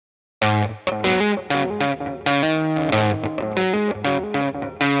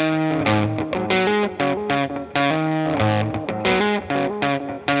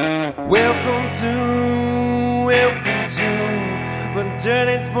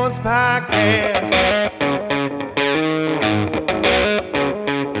Sports Podcast.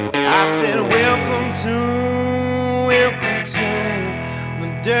 I said, welcome to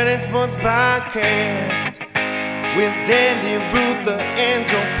the Dirty Sports Podcast with Andy Ruther and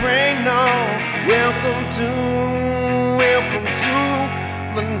Joe Prano. Welcome to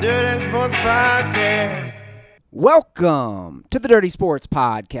the Dirty Sports Podcast. Welcome to the Dirty Sports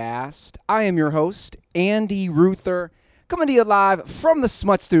Podcast. I am your host, Andy Ruther, coming to you live from the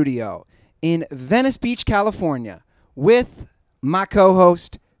Smut Studio in Venice Beach, California, with my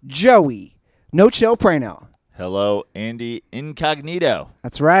co-host, Joey No Chill Prano. Hello, Andy Incognito.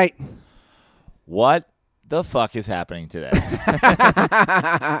 That's right. What the fuck is happening today?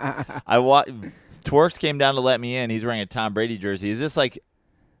 Twerks came down to let me in. He's wearing a Tom Brady jersey. Is this like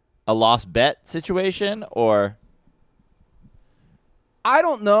a lost bet situation or? I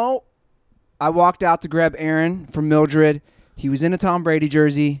don't know. I walked out to grab Aaron from Mildred. He was in a Tom Brady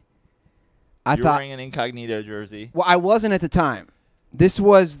jersey. You're wearing an Incognito jersey. Well, I wasn't at the time. This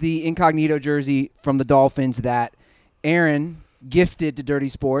was the Incognito jersey from the Dolphins that Aaron gifted to Dirty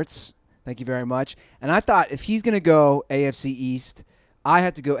Sports. Thank you very much. And I thought if he's going to go AFC East, I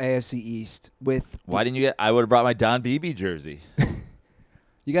have to go AFC East with. Why didn't you get? I would have brought my Don Beebe jersey.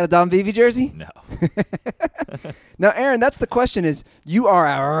 You got a Don Beebe jersey? No. Now, Aaron, that's the question is, you are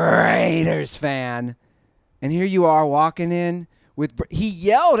a Raiders fan, and here you are walking in with, he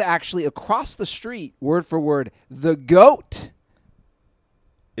yelled actually across the street, word for word, the GOAT.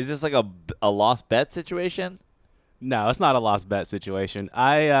 Is this like a lost bet situation? No, it's not a lost bet situation.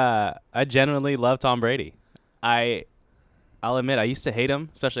 I genuinely love Tom Brady. I'll admit I used to hate him,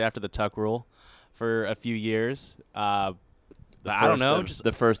 especially after the Tuck rule for a few years. I don't know. Just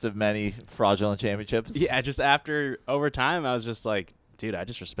the first of many fraudulent championships. Yeah, just over time, I was just like, dude, I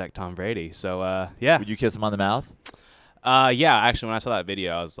just respect Tom Brady. So, yeah. Would you kiss him on the mouth? Yeah, actually, when I saw that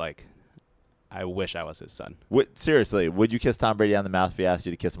video, I was like, I wish I was his son. Seriously, would you kiss Tom Brady on the mouth if he asked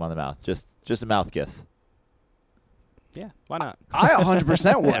you to kiss him on the mouth? Just a mouth kiss. Yeah, why not? I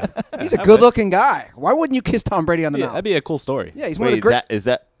 100% would. He's a good-looking guy. Why wouldn't you kiss Tom Brady on the mouth? That'd be a cool story. Yeah, he's one of the great.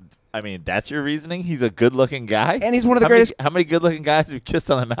 I mean, that's your reasoning? He's a good-looking guy? And he's one of the greatest. How many good-looking guys have you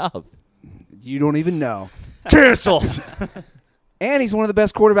kissed on the mouth? You don't even know. Canceled! And he's one of the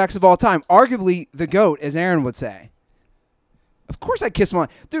best quarterbacks of all time. Arguably the GOAT, as Aaron would say. Of course I'd kiss him on.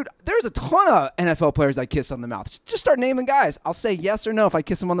 Dude, there's a ton of NFL players I'd kiss on the mouth. Just start naming guys. I'll say yes or no if I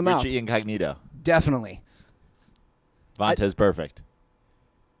kiss him on the mouth. Richie Incognito. Definitely. Vontez Perfect.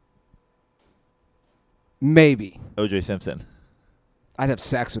 Maybe. O.J. Simpson. I'd have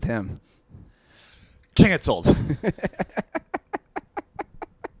sex with him. Canceled.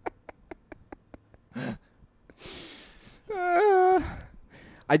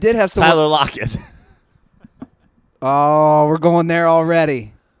 I did have some. Tyler Lockett. Oh, we're going there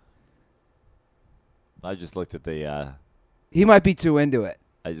already. I just looked at the. He might be too into it.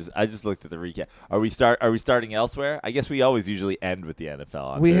 I just looked at the recap. Are we starting elsewhere? I guess we always usually end with the NFL.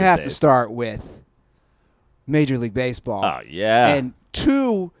 On we have to Thursdays. start with Major League Baseball. Oh yeah, and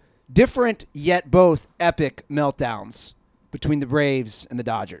two different yet both epic meltdowns between the Braves and the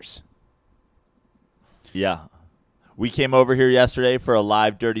Dodgers. Yeah. We came over here yesterday for a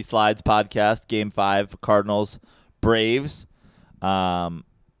live Dirty Slides podcast, Game 5, Cardinals, Braves.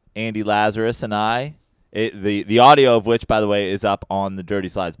 Andy Lazarus and I. The audio of which, by the way, is up on the Dirty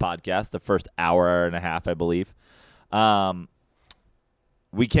Slides podcast, the first hour and a half, I believe.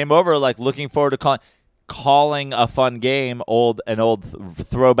 We came over looking forward to calling a fun game, an old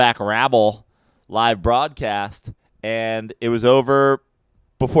throwback Rabble live broadcast, and it was over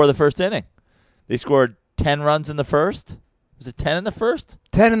before the first inning. They scored 10 runs in the first. Was it 10 in the first?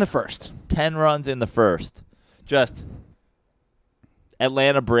 10 in the first. 10 runs in the first. Just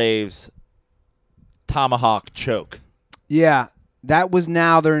Atlanta Braves tomahawk choke. Yeah, that was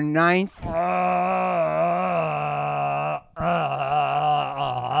now their ninth.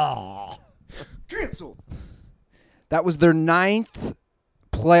 Canceled. That was their ninth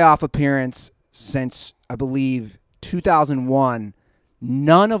playoff appearance since, I believe, 2001,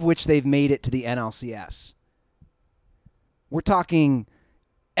 none of which they've made it to the NLCS. We're talking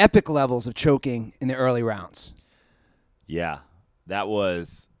epic levels of choking in the early rounds. Yeah, that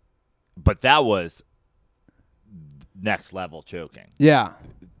was next level choking. Yeah.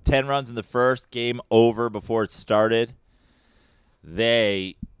 10 runs in the first, game over before it started.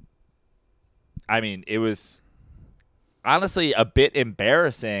 It was honestly a bit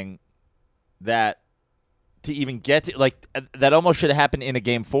embarrassing that to even get to, that almost should have happened in a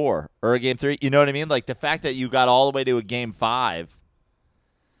game 4 or a game 3. You know what I mean? The fact that you got all the way to a game 5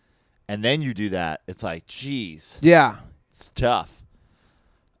 and then you do that, it's like, geez. Yeah. It's tough.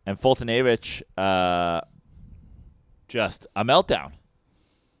 And Fultonavich, just a meltdown.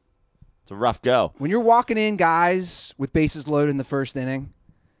 It's a rough go. When you're walking in guys with bases loaded in the first inning,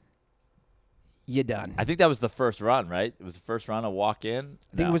 you're done. I think that was the first run, right? It was the first run, a walk in.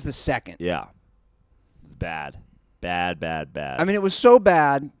 I think it was the second. Yeah. It was bad. Bad. I mean, it was so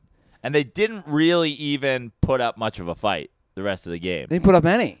bad. And they didn't really even put up much of a fight the rest of the game. They didn't put up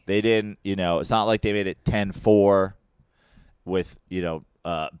any. They didn't, it's not like they made it 10-4 with,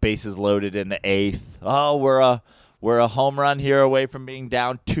 bases loaded in the eighth. Oh, we're a home run here away from being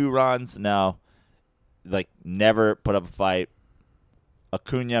down 2 runs. No. Never put up a fight.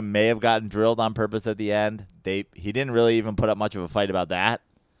 Acuna may have gotten drilled on purpose at the end. He didn't really even put up much of a fight about that.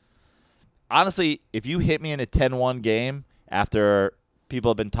 Honestly, if you hit me in a 10-1 game after people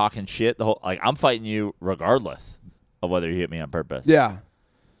have been talking shit, I'm fighting you regardless of whether you hit me on purpose. Yeah.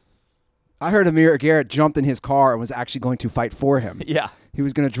 I heard Amir Garrett jumped in his car and was actually going to fight for him. Yeah. He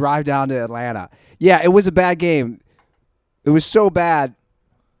was going to drive down to Atlanta. Yeah, it was a bad game. It was so bad,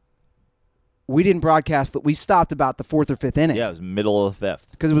 we didn't broadcast that. We stopped about the 4th or 5th inning. Yeah, it was middle of the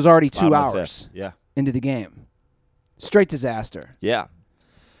 5th. Because it was already 2 Bottom of the hours 5th. Yeah. into the game. Straight disaster. Yeah.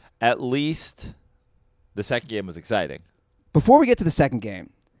 At least the second game was exciting. Before we get to the second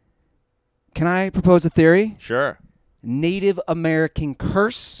game, can I propose a theory? Sure. Native American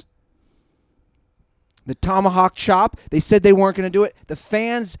curse. The tomahawk chop. They said they weren't going to do it. The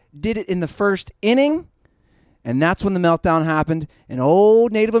fans did it in the first inning, and that's when the meltdown happened. An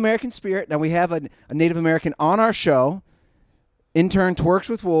old Native American spirit. Now we have a Native American on our show. Intern Twerks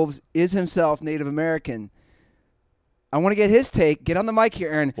with Wolves is himself Native American. I want to get his take. Get on the mic here,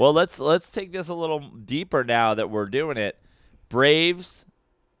 Aaron. Well, let's take this a little deeper now that we're doing it. Braves,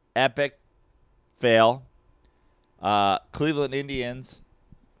 epic fail. Cleveland Indians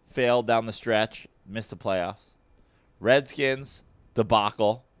failed down the stretch, missed the playoffs. Redskins,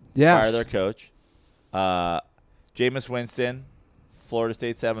 debacle. Yes. Fire their coach. Jameis Winston, Florida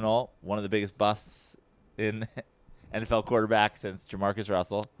State Seminole, one of the biggest busts in NFL quarterback since Jamarcus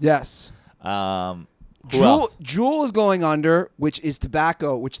Russell. Yes. Who else? Juul is going under, which is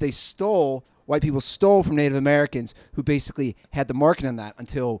tobacco, which they stole. White people stole from Native Americans, who basically had the market on that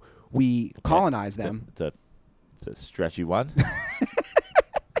until we colonized them. It's a stretchy one.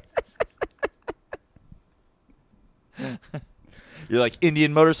 You're like,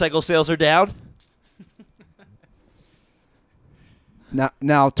 Indian motorcycle sales are down?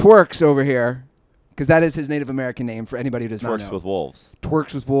 Now Twerks over here, because that is his Native American name for anybody who does not know. Twerks with wolves.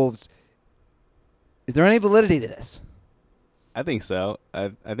 Twerks with Wolves. Is there any validity to this? I think so.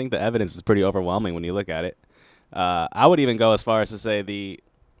 I think the evidence is pretty overwhelming when you look at it. I would even go as far as to say the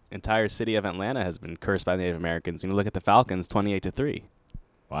entire city of Atlanta has been cursed by Native Americans. When you look at the Falcons, 28-3.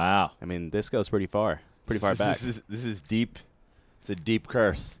 Wow. I mean, this goes pretty far back. This is deep. It's a deep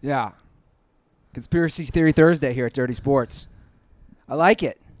curse. Yeah. Conspiracy Theory Thursday here at Dirty Sports. I like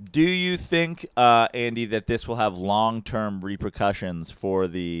it. Do you think, Andy, that this will have long-term repercussions for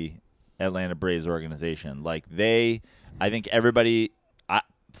the Atlanta Braves organization? I think everybody,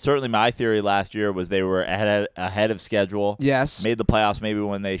 certainly my theory last year was they were ahead of schedule. Yes. Made the playoffs maybe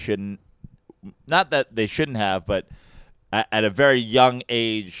when they shouldn't. Not that they shouldn't have, but at a very young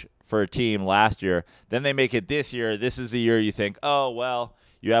age for a team last year. Then they make it this year. This is the year you think, oh, well,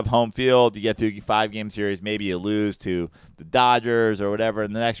 you have home field. You get through a 5-game series. Maybe you lose to the Dodgers or whatever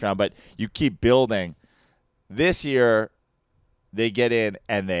in the next round, but you keep building. This year, they get in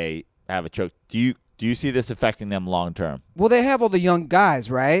and they have a choke. Do you see this affecting them long term? Well, they have all the young guys,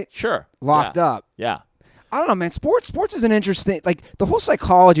 right? Sure. Locked up. Yeah. I don't know, man. Sports is an interesting, the whole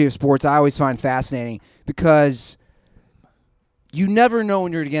psychology of sports I always find fascinating because you never know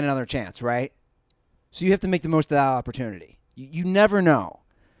when you're going to get another chance, right? So you have to make the most of that opportunity. You never know.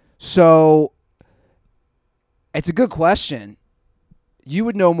 So it's a good question. You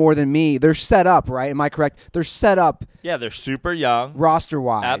would know more than me. They're set up, right? Am I correct? They're set up. Yeah, they're super young.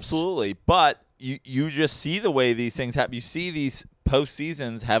 Roster-wise. Absolutely. But you just see the way these things happen. You see these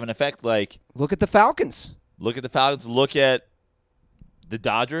postseasons have an effect. Look at the Falcons. Look at the Falcons. Look at the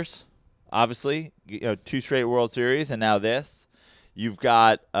Dodgers, obviously. 2 straight World Series, and now this. You've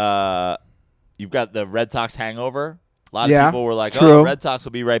got the Red Sox hangover. A lot of people were like, true. "Oh, the Red Sox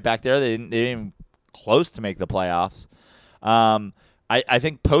will be right back there." They didn't even close to make the playoffs. I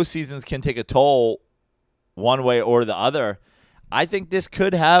think postseasons can take a toll one way or the other. I think this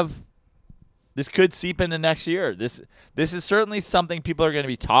could seep into next year. This is certainly something people are going to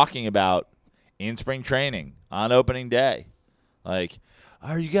be talking about in spring training on opening day.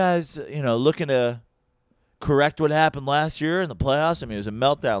 Are you guys, looking to correct what happened last year in the playoffs? I mean, it was a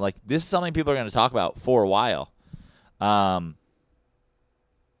meltdown. This is something people are going to talk about for a while.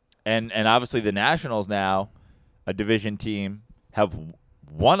 And obviously the Nationals now, a division team, have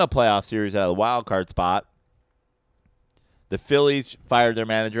won a playoff series out of the wild card spot. The Phillies fired their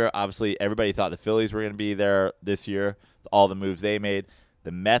manager. Obviously, everybody thought the Phillies were going to be there this year, all the moves they made.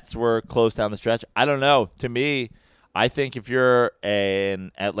 The Mets were close down the stretch. I don't know. To me, I think if you're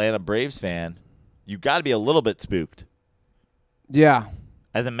an Atlanta Braves fan, you got to be a little bit spooked. Yeah.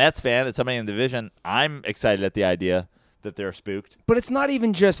 As a Mets fan, as somebody in the division, I'm excited at the idea that they're spooked. But it's not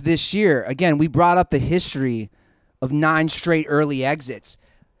even just this year. Again, we brought up the history of 9 straight early exits.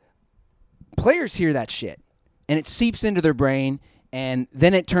 Players hear that shit, and it seeps into their brain, and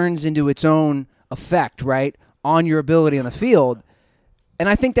then it turns into its own effect, right, on your ability on the field. And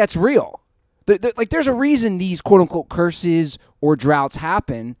I think that's real. There's a reason these quote-unquote curses or droughts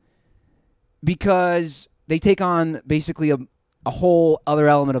happen, because they take on basically a whole other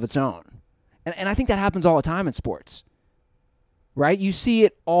element of its own. And I think that happens all the time in sports, right? You see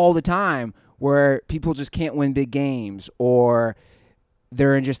it all the time where people just can't win big games, or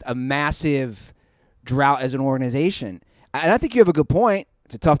they're in just a massive drought as an organization. And I think you have a good point.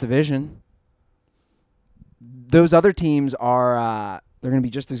 It's a tough division. Those other teams are they're going to be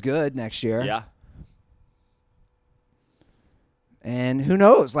just as good next year. Yeah. And who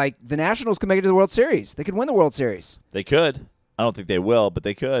knows? Like, the Nationals could make it to the World Series. They could win the World Series. They could. I don't think they will, but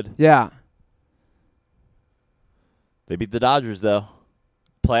they could. Yeah. They beat the Dodgers, though.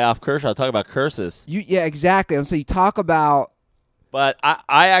 Playoff Kershaw. Talk about curses. Yeah, exactly. So you talk about... But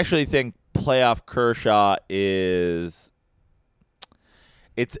I actually think playoff Kershaw is...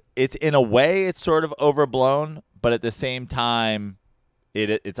 It's in a way, it's sort of overblown, but at the same time,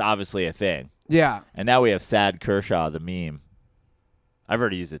 it's obviously a thing. Yeah. And now we have Sad Kershaw, the meme. I've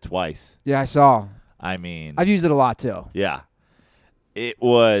already used it twice. Yeah, I saw. I mean... I've used it a lot, too. Yeah. It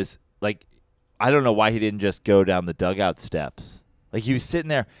was, like, I don't know why he didn't just go down the dugout steps. Like, he was sitting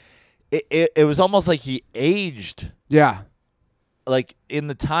there. It was almost like he aged. Yeah. Like, in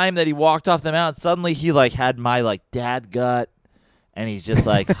the time that he walked off the mound, suddenly he, like, had my, like, dad gut, and he's just,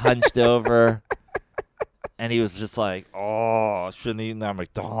 like, hunched over. And he was just like, oh, I shouldn't have eaten that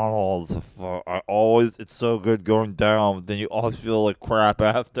McDonald's. It's so good going down, but then you always feel like crap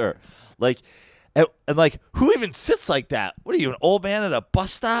after. Like, and like, who even sits like that? What are you, an old man at a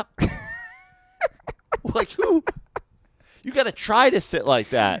bus stop? Like, who? You got to try to sit like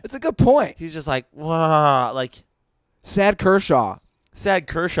that. It's a good point. He's just like, wow, like. Sad Kershaw. Sad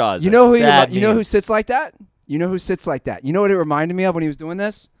Kershaw is You know who who sits like that? You know who sits like that? You know what it reminded me of when he was doing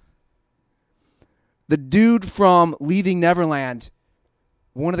this? The dude from Leaving Neverland,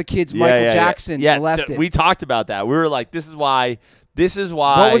 one of the kids Michael Jackson molested. We talked about that. We were like, this is why.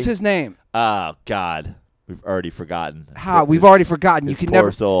 What was his name? Oh, God. We've already forgotten. How? We've already forgotten. You can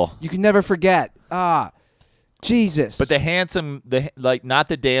poor soul. You can never forget. Jesus. But the handsome, not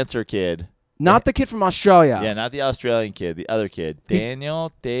the dancer kid. Not the kid from Australia. Yeah, not the Australian kid. The other kid.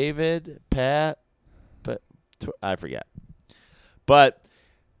 Daniel, David, Pat. But I forget. But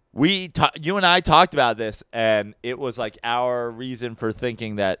you and I talked about this, and it was like our reason for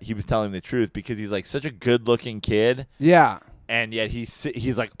thinking that he was telling the truth, because he's like such a good-looking kid. Yeah. And yet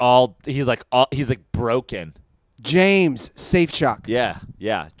he's like broken. James Safechuck. Yeah,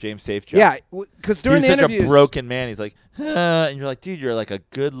 James Safechuck. Yeah, because during he's the such interviews, a broken man. He's like, and you're like, dude, you're like a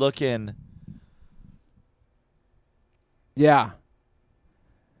good-looking. Yeah.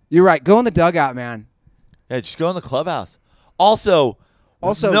 You're right. Go in the dugout, man. Yeah, just go in the clubhouse. Also,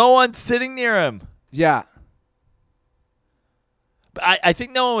 no one's sitting near him. Yeah. But I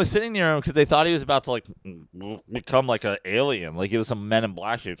think no one was sitting near him because they thought he was about to like become like an alien, like he was some Men in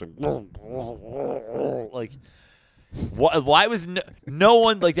Black shit. Like, why was no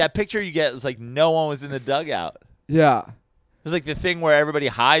one, like that picture you get is like no one was in the dugout. Yeah. It was like the thing where everybody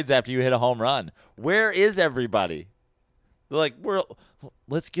hides after you hit a home run. Where is everybody? They're like,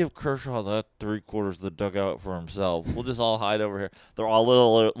 let's give Kershaw that 3/4 of the dugout for himself. We'll just all hide over here. They're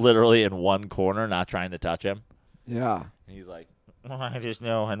all literally in one corner, not trying to touch him. Yeah. And he's like, I just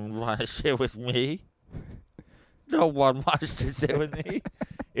no one wants to sit with me. No one wants to sit with me.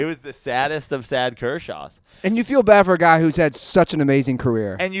 It was the saddest of sad Kershaws. And you feel bad for a guy who's had such an amazing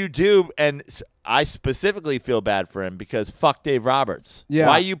career. And you do, and I specifically feel bad for him because fuck Dave Roberts. Yeah.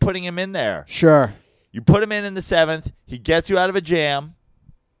 Why are you putting him in there? Sure. You put him in the 7th. He gets you out of a jam.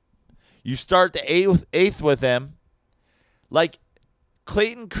 You start the eighth with him. Like,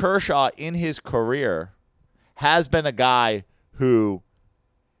 Clayton Kershaw in his career has been a guy who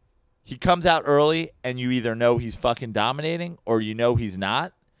he comes out early and you either know he's fucking dominating or you know he's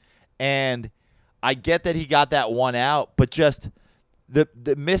not. And I get that he got that one out, but just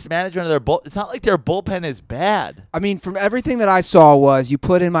the mismanagement of their bull. It's not like their bullpen is bad. I mean, from everything that I saw was you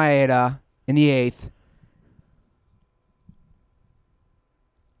put in Maeda in the 8th.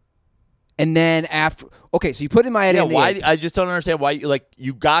 And then after, okay, so you put in Maeda in the why? 8th. I just don't understand why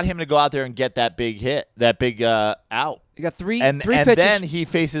you got him to go out there and get that big hit, that big out. You got three And pitches. then he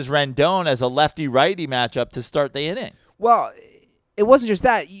faces Rendon as a lefty-righty matchup to start the inning. Well, it wasn't just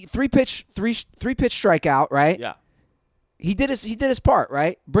that. Three pitch strikeout, right? Yeah. He did his part,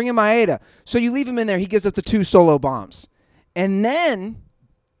 right? Bring in Maeda. So you leave him in there. He gives up the 2 solo bombs, and then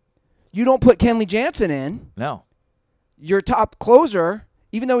you don't put Kenley Jansen in. No. Your top closer,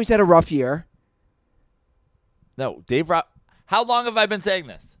 even though he's had a rough year. No, Dave Rob. How long have I been saying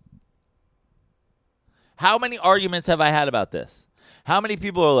this? How many arguments have I had about this? How many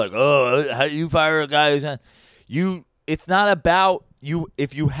people are like, "Oh, how you fire a guy who's not-" you?" It's not about you.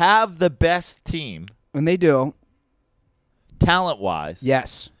 If you have the best team, And they do. talent-wise,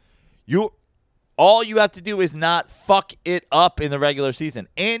 Yes. all you have to do is not fuck it up in the regular season.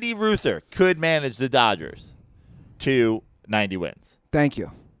 Andy Ruther could manage the Dodgers to 90 wins. Thank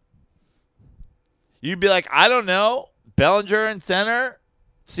you. You'd be like, I don't know, Bellinger in center,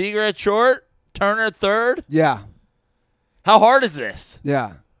 Seager at short, Turner third. Yeah. How hard is this?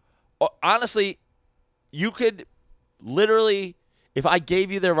 Yeah. Honestly, you could literally, if I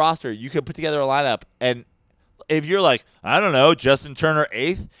gave you their roster, you could put together a lineup, and if you're like, I don't know, Justin Turner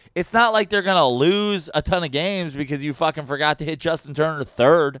 8th, it's not like they're going to lose a ton of games because you fucking forgot to hit Justin Turner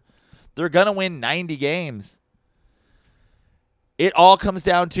 3rd. They're going to win 90 games. It all comes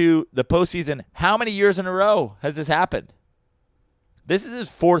down to the postseason. How many years in a row has this happened? This is his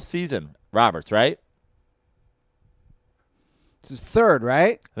 4th season, Roberts, right? This is 3rd,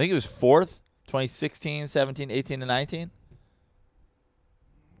 right? I think it was 4th, 2016, 17, 18, and 19.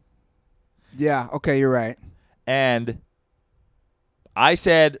 Yeah. Okay, you're right. And I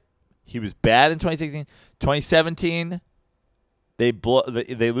said he was bad in 2016. 2017, they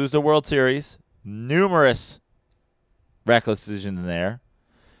lose the World Series. Numerous reckless decisions in there.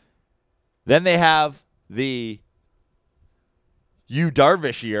 Then they have the Yu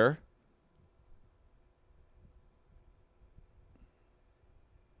Darvish year.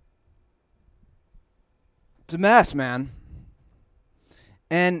 It's a mess, man.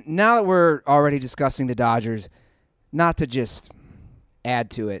 And now that we're already discussing the Dodgers, not to just add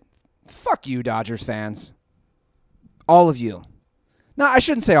to it, fuck you, Dodgers fans. All of you. No, I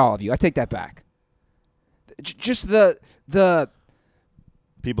shouldn't say all of you. I take that back. Just the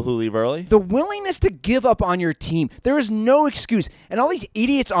People who leave early. willingness to give up on your team. There is no excuse. And all these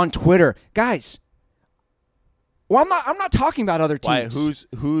idiots on Twitter, guys. Well, I'm not talking about other Why? teams. Who's?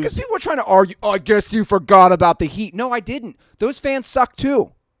 Because people are trying to argue, I guess you forgot about the Heat. No, I didn't. Those fans suck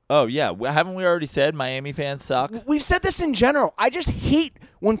too. Oh, yeah. Haven't we already said Miami fans suck? We've said this in general. I just hate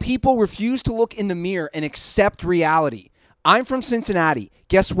when people refuse to look in the mirror and accept reality. I'm from Cincinnati.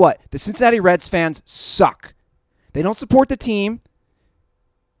 Guess what? The Cincinnati Reds fans suck. They don't support the team.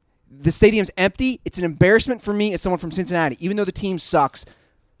 The stadium's empty. It's an embarrassment for me as someone from Cincinnati. Even though the team sucks,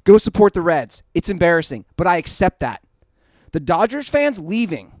 go support the Reds. It's embarrassing, but I accept that. The Dodgers fans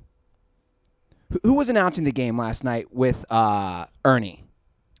leaving. Who was announcing the game last night with Ernie?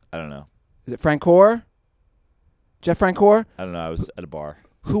 I don't know. Is it Francoeur? Jeff Francoeur? I don't know. I was at a bar.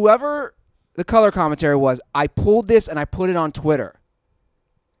 Whoever the color commentary was, I pulled this and I put it on Twitter.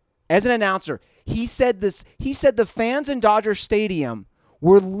 As an announcer, he said this. He said the fans in Dodger Stadium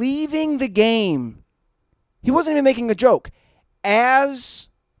were leaving the game. He wasn't even making a joke. As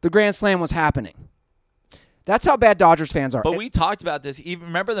the Grand Slam was happening. That's how bad Dodgers fans are. But we talked about this. Even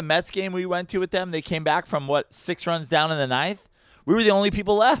remember the Mets game we went to with them? They came back from, 6 runs down in the 9th? We were the only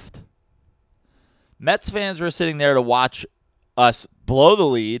people left. Mets fans were sitting there to watch us blow the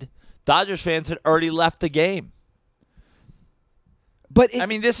lead. Dodgers fans had already left the game. But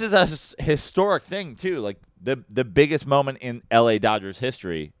this is a historic thing, too. Like, the biggest moment in L.A. Dodgers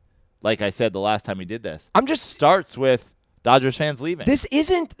history, like I said the last time we did this, starts with Dodgers fans leaving. This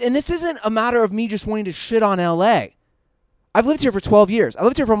isn't a matter of me just wanting to shit on L.A. I've lived here for 12 years. I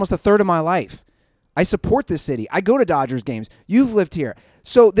lived here for almost a third of my life. I support this city. I go to Dodgers games. You've lived here.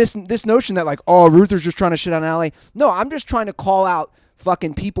 So this notion that Ruther's just trying to shit on LA. No, I'm just trying to call out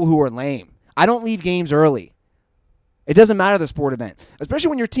fucking people who are lame. I don't leave games early. It doesn't matter the sport event. Especially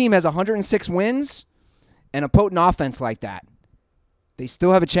when your team has 106 wins and a potent offense like that. They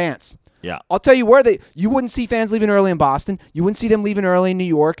still have a chance. Yeah. I'll tell you you wouldn't see fans leaving early in Boston. You wouldn't see them leaving early in New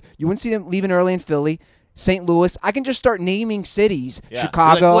York. You wouldn't see them leaving early in Philly. St. Louis. I can just start naming cities. Yeah.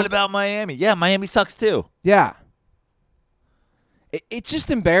 Chicago. What about Miami? Yeah, Miami sucks too. Yeah. It's just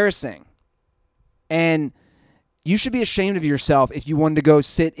embarrassing. And you should be ashamed of yourself if you wanted to go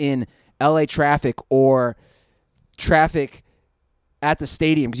sit in LA traffic or traffic at the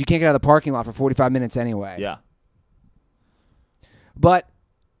stadium because you can't get out of the parking lot for 45 minutes anyway. Yeah. But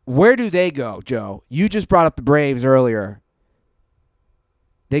where do they go, Joe? You just brought up the Braves earlier.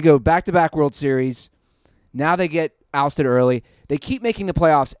 They go back-to-back World Series. Now they get ousted early. They keep making the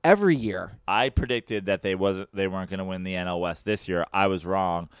playoffs every year. I predicted that they weren't going to win the NL West this year. I was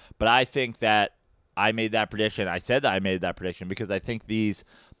wrong, but I think that I made that prediction. I said that I made that prediction because I think these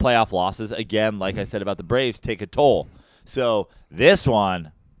playoff losses, again, like I said about the Braves, take a toll. So this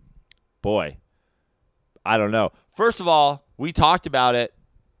one, boy, I don't know. First of all, we talked about it.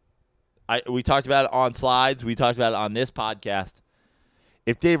 We talked about it on slides. We talked about it on this podcast.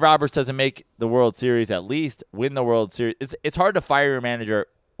 If Dave Roberts doesn't make the World Series, at least win the World Series. It's hard to fire your manager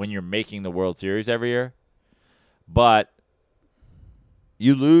when you're making the World Series every year. But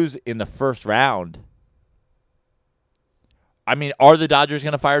you lose in the first round. I mean, are the Dodgers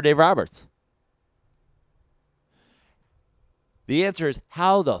going to fire Dave Roberts? The answer is,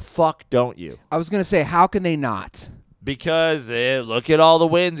 how the fuck don't you? I was going to say, how can they not? Because look at all the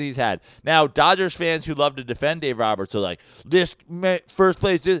wins he's had. Now, Dodgers fans who love to defend Dave Roberts are like, this first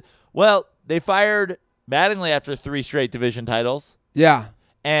place. Well, they fired Mattingly after 3 straight division titles. Yeah.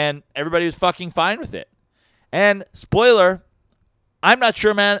 And everybody was fucking fine with it. And spoiler, I'm not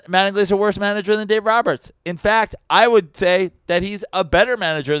sure Mattingly's a worse manager than Dave Roberts. In fact, I would say that he's a better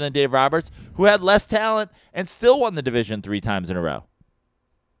manager than Dave Roberts, who had less talent and still won the division 3 times in a row.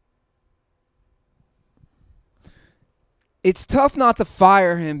 It's tough not to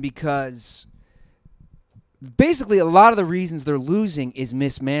fire him because basically a lot of the reasons they're losing is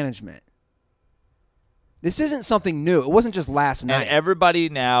mismanagement. This isn't something new. It wasn't just last night. And everybody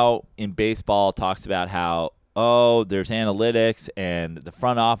now in baseball talks about how, there's analytics and the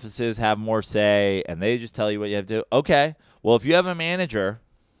front offices have more say and they just tell you what you have to do. Okay, well, if you have a manager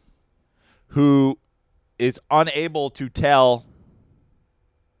who is unable to tell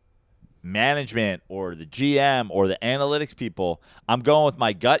management or the GM or the analytics people, I'm going with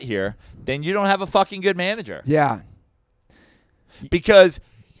my gut here, then you don't have a fucking good manager. Yeah. Because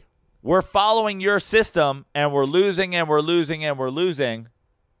we're following your system and we're losing and we're losing and we're losing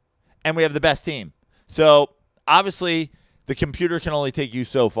and we have the best team. So obviously the computer can only take you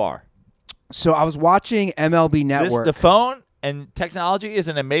so far. So I was watching MLB Network. The phone and technology is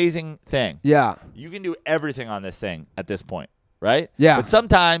an amazing thing. Yeah. You can do everything on this thing at this point, right? Yeah. But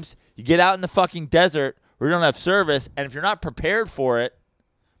sometimes you get out in the fucking desert where you don't have service, and if you're not prepared for it,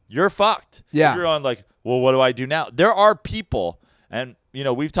 you're fucked. Yeah. You're on like, well, what do I do now? There are people, and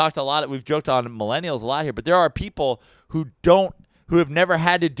we've talked a lot, we've joked on millennials a lot here, but there are people who have never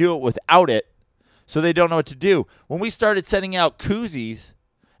had to do it without it, so they don't know what to do. When we started sending out koozies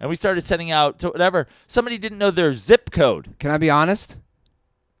and we started sending out to whatever, somebody didn't know their zip code. Can I be honest?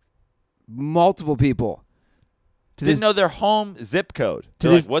 Multiple people. Didn't know their home zip code.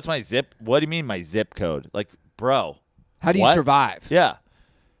 They're like, what's my zip? What do you mean my zip code? Like, bro. How do you what? survive? Yeah.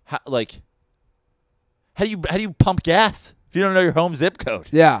 How do you pump gas if you don't know your home zip code?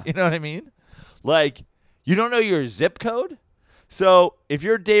 Yeah. You know what I mean? Like, you don't know your zip code? So if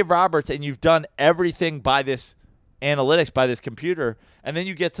you're Dave Roberts and you've done everything by this analytics, by this computer, and then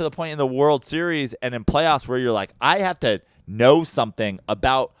you get to the point in the World Series and in playoffs where you're like, I have to know something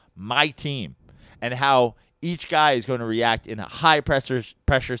about my team and how each guy is going to react in a high pressure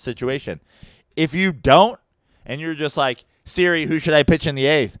situation. If you don't, and you're just like, Siri, who should I pitch in the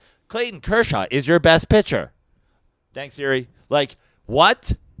 8th? Clayton Kershaw is your best pitcher. Thanks, Siri. Like,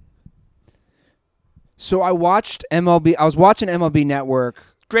 what? So I watched MLB. I was watching MLB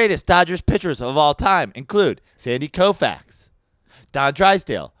Network. Greatest Dodgers pitchers of all time include Sandy Koufax, Don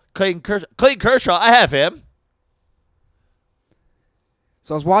Drysdale, Clayton Kershaw. Clayton Kershaw, I have him.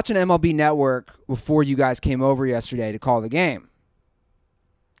 So I was watching MLB Network before you guys came over yesterday to call the game.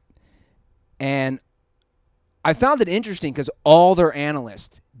 And I found it interesting because all their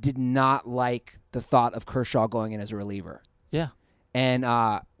analysts did not like the thought of Kershaw going in as a reliever. Yeah. And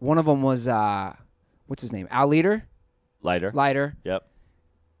one of them was, what's his name? Al Leiter? Leiter. Yep.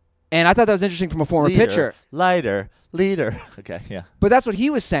 And I thought that was interesting from a former pitcher. Leader. Okay, yeah. But that's what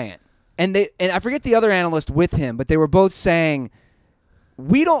he was saying. And I forget the other analyst with him, but they were both saying,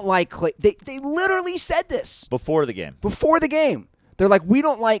 we don't like Clayton. They literally said this. Before the game. They're like, we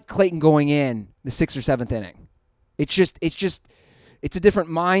don't like Clayton going in the 6th or 7th inning. It's a different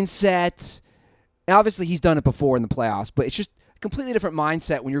mindset. And obviously, he's done it before in the playoffs, but it's just a completely different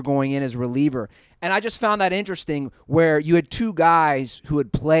mindset when you're going in as a reliever. And I just found that interesting where you had 2 guys who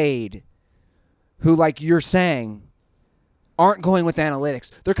had played who, like you're saying, aren't going with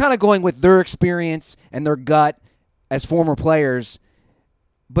analytics. They're kind of going with their experience and their gut as former players.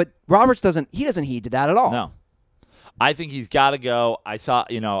 But Roberts doesn't heed to that at all. No. I think he's got to go. I saw,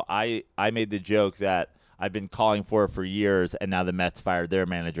 I made the joke that I've been calling for it for years, and now the Mets fired their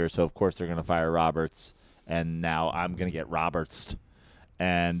manager, so of course they're going to fire Roberts, and now I'm going to get Robertsed.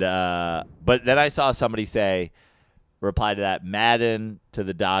 And but then I saw somebody reply to that, Madden to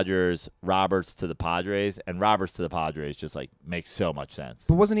the Dodgers, Roberts to the Padres, and Roberts to the Padres just like makes so much sense.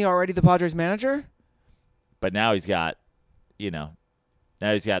 But wasn't he already the Padres manager? But now he's got, now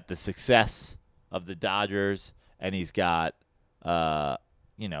he's got the success of the Dodgers, and he's got,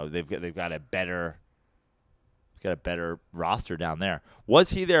 they've got a better roster down there. Was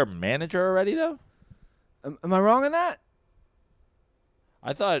he their manager already though? Am I wrong on that?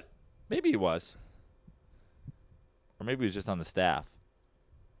 I thought maybe he was. Or maybe he was just on the staff.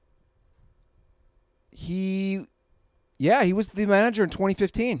 He was the manager in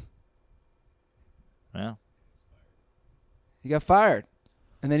 2015. Yeah. He got fired.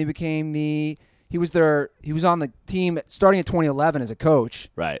 And then he became he was on the team starting in 2011 as a coach.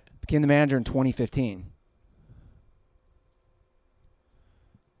 Right. Became the manager in 2015.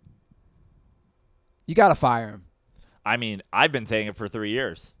 You got to fire him. I mean, I've been saying it for 3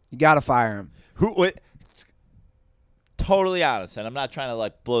 years. You got to fire him. Totally honest, and I'm not trying to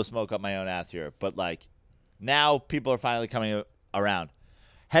like blow smoke up my own ass here, but like now people are finally coming around.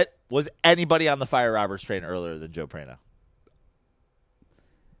 Was anybody on the fire Roberts train earlier than Joe Prano?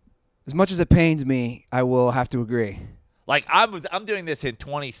 As much as it pains me, I will have to agree. Like I'm doing this in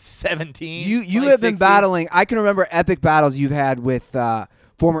 2017. You have been battling. I can remember epic battles you've had with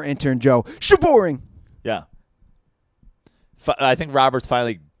former intern Joe Shaboring. Yeah. I think Roberts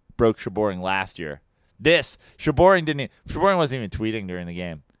finally broke Shaboring last year. Shaboring wasn't even tweeting during the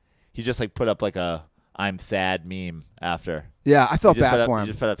game. He just like put up like a "I'm sad" meme after. Yeah, I felt bad for him.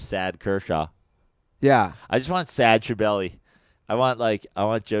 He just put up sad Kershaw. Yeah. I just want sad Schiavelli. I want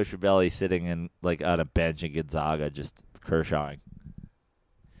Joe Schiavelli sitting in like on a bench in Gonzaga just Kershawing.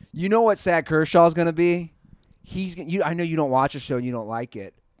 You know what sad Kershaw is going to be? I know you don't watch the show and you don't like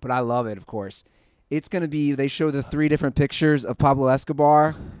it, but I love it, of course. It's going to be, they show the 3 different pictures of Pablo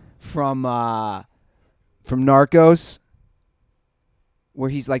Escobar from Narcos, where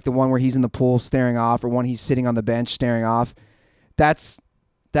he's like the one where he's in the pool staring off, or one he's sitting on the bench staring off. That's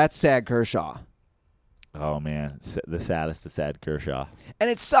sad Kershaw. Oh man, the saddest of sad Kershaw. And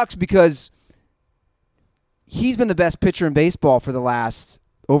it sucks because he's been the best pitcher in baseball for the last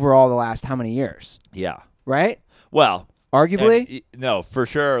how many years? Yeah. Right? Well, arguably? No, for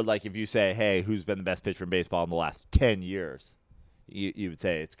sure. Like if you say, hey, who's been the best pitcher in baseball in the last 10 years? You would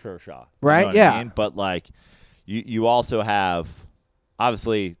say it's Kershaw. Right? You know what I mean? But like you also have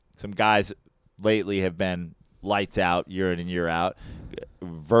obviously some guys lately have been lights out year in and year out.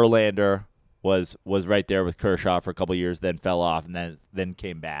 Verlander was right there with Kershaw for a couple of years, then fell off, and then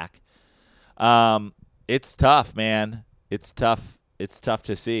came back. It's tough, man. It's tough. It's tough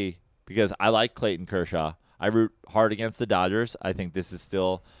to see because I like Clayton Kershaw. I root hard against the Dodgers. I think this is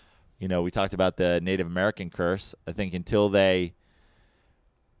still, we talked about the Native American curse. I think until they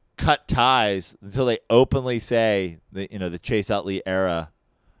cut ties, until they openly say that, the Chase Utley era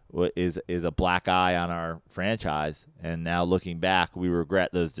is a black eye on our franchise, and now looking back, we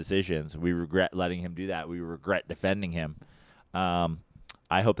regret those decisions. We regret letting him do that. We regret defending him. I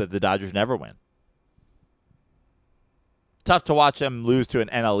hope that the Dodgers never win. Tough to watch them lose to an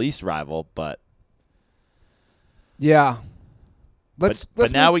NL East rival, but yeah. But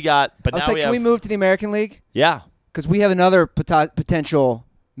now we got. But now can we move to the American League? Yeah, because we have another potential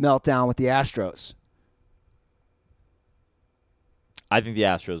meltdown with the Astros. I think the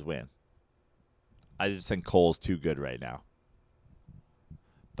Astros win. I just think Cole's too good right now.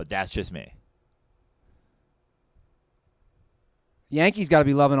 But that's just me. Yankees got to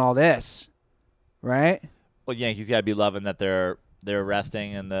be loving all this, right? Well, Yankees got to be loving that they're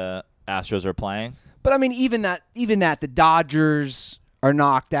resting and the Astros are playing. But I mean, even that, the Dodgers are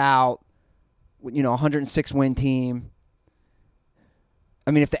knocked out. 106 win team.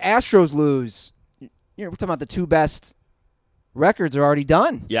 I mean, if the Astros lose, we're talking about the 2 best records are already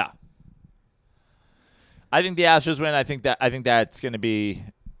done. Yeah. I think the Astros win. I think that's going to be.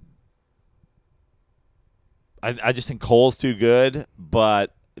 I just think Cole's too good,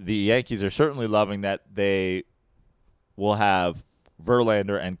 but the Yankees are certainly loving that they will have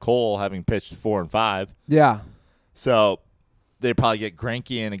Verlander and Cole having pitched 4 and 5. Yeah. So they probably get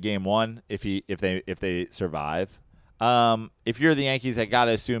Greinke in a game 1 if they survive. If you're the Yankees, I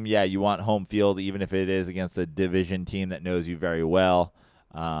gotta assume, you want home field, even if it is against a division team that knows you very well.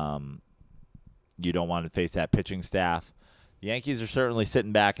 You don't want to face that pitching staff. The Yankees are certainly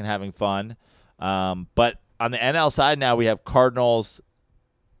sitting back and having fun, but on the NL side now, we have Cardinals,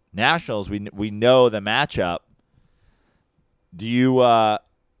 Nationals. We know the matchup. Do you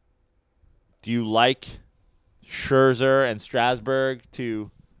like Scherzer and Strasburg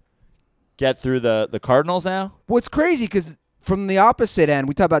to get through the Cardinals now? Well, it's crazy because from the opposite end,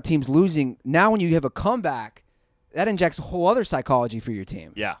 we talk about teams losing. Now when you have a comeback, that injects a whole other psychology for your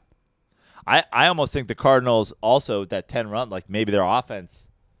team. Yeah. I almost think the Cardinals also, that 10-run, like maybe their offense,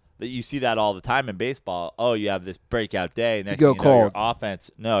 that you see that all the time in baseball. Oh, you have this breakout day. And next go thing you know,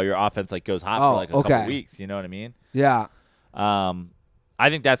 cold. your offense like goes hot Oh, for like a okay. couple weeks. You know what I mean? Yeah. I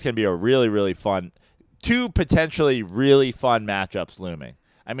think that's going to be a really, really fun, two potentially really fun matchups looming.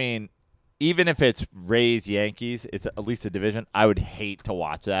 I mean, even if it's Rays-Yankees, it's at least a division. I would hate to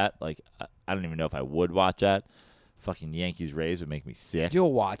watch that. Like, I don't even know if I would watch that. Fucking Yankees-Rays would make me sick.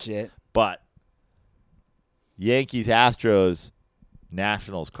 You'll watch it. But Yankees-Astros,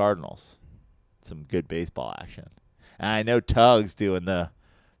 Nationals-Cardinals, some good baseball action. And I know Tug's doing the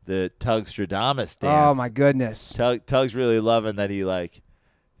Tug-Stradamus dance. Oh, my goodness. Tug's really loving that he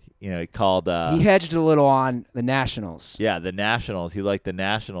called He hedged a little on the Nationals. yeah, the Nationals. He liked the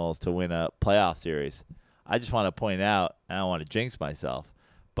Nationals to win a playoff series. I just want to point out, I don't want to jinx myself,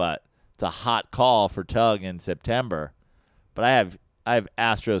 but it's a hot call for Tug in September. But I have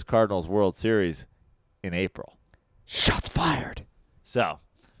Astros Cardinals World Series in April. Shots fired. So,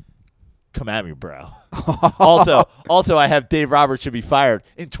 come at me, bro. also, I have Dave Roberts should be fired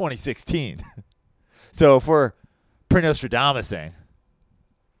in 2016. So if we're Nostradamusing,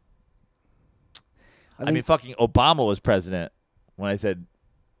 I mean, fucking Obama was president when I said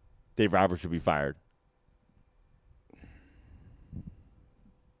Dave Roberts should be fired.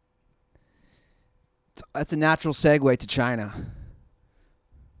 That's a natural segue to China.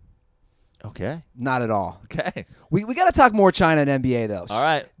 Okay. Not at all. Okay. We got to talk more China and NBA, though. All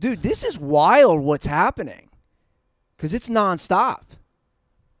right. Dude, this is wild what's happening because it's nonstop.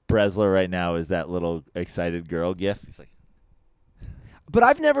 Bresler right now is that little excited girl gif. He's like, But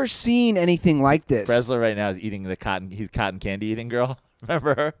I've never seen anything like this. Bresler right now is eating he's cotton candy eating girl.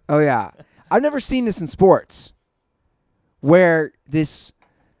 Remember her? Oh, yeah. I've never seen this in sports where this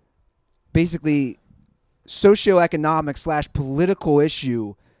basically socioeconomic / political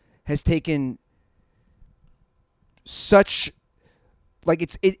issue has taken such, like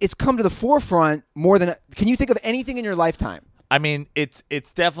it's come to the forefront more than, can you think of anything in your lifetime? I mean, it's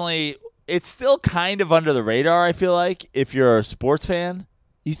definitely, it's still kind of under the radar, I feel like, if you're a sports fan.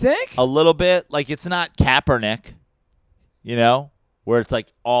 You think? A little bit. Like, it's not Kaepernick, where it's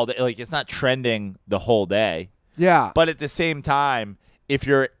like all day, like it's not trending the whole day. Yeah. But at the same time, if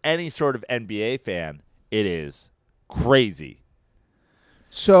you're any sort of NBA fan, it is crazy.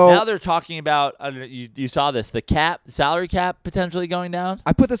 So now they're talking about, I don't know, you saw this, the salary cap potentially going down.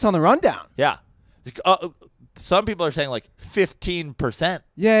 I put this on the rundown. Yeah. Some people are saying like 15%.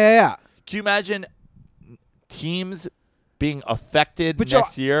 Yeah. Can you imagine teams being affected But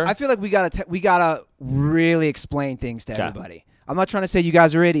next year? I feel like we gotta really explain things to Okay. everybody. I'm not trying to say you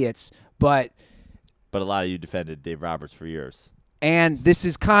guys are idiots, but a lot of you defended Dave Roberts for years. and this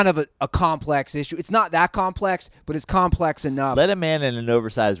is kind of a complex issue. It's not that complex, but it's complex enough. Let a man in an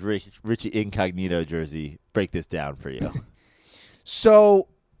oversized Richie Incognito jersey break this down for you. So,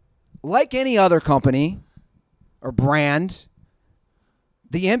 like any other company or brand,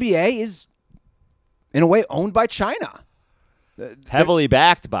 the NBA is, in a way, owned by China. Heavily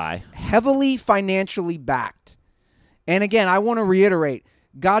backed by. Heavily financially backed. And again, I want to reiterate,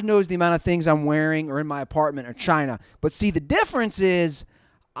 God knows the amount of things I'm wearing or in my apartment are China. But see, the difference is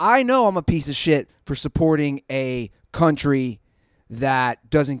I know I'm a piece of shit for supporting a country that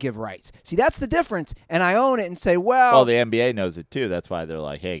doesn't give rights. See, that's the difference. And I own it and say, Well, the NBA knows it too. That's why they're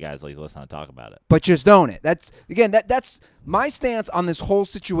like, hey, guys, like, let's not talk about it. but just own it. That's my stance on this whole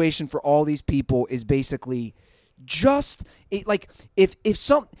situation for all these people is basically just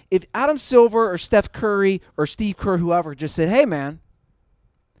if Adam Silver or Steph Curry or Steve Kerr, whoever, just said, hey, man,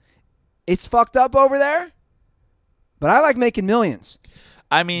 it's fucked up over there, but I like making millions.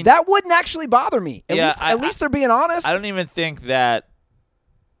 I mean, That wouldn't actually bother me. Yeah, At least they're being honest. I don't even think that,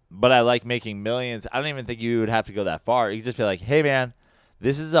 but I like making millions. I don't even think you would have to go that far. You could just be like, hey, man,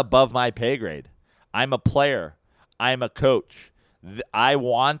 this is above my pay grade. I'm a player. I'm a coach. I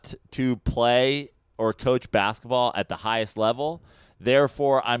want to play or coach basketball at the highest level.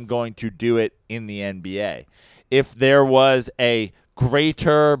 Therefore, I'm going to do it in the NBA. If there was a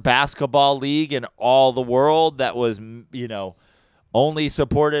greater basketball league in all the world that was, only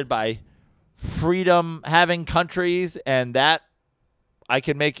supported by freedom-having countries, and that I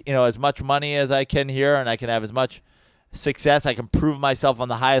can make, as much money as I can here, and I can have as much success, I can prove myself on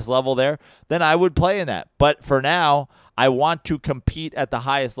the highest level there, then I would play in that. But for now, I want to compete at the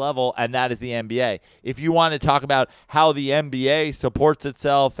highest level, and that is the NBA. If you want to talk about how the NBA supports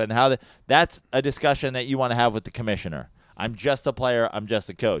itself and how that's a discussion that you want to have with the commissioner. I'm just a player. I'm just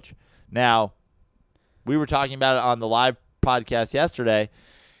a coach. Now, we were talking about it on the live podcast yesterday.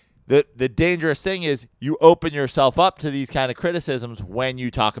 The dangerous thing is you open yourself up to these kind of criticisms when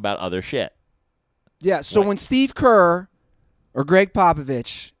you talk about other shit. Yeah, so when Steve Kerr or Greg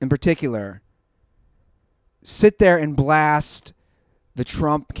Popovich in particular sit there and blast the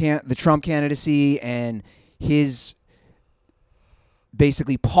Trump candidacy and his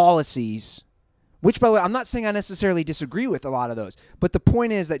basically policies, which, by the way, I'm not saying I necessarily disagree with a lot of those, but the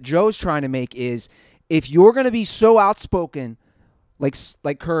point is that Joe's trying to make is if you're going to be so outspoken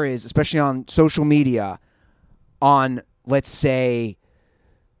like Kerr is, especially on social media, on, let's say,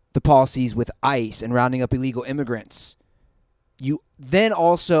 the policies with ICE and rounding up illegal immigrants, you then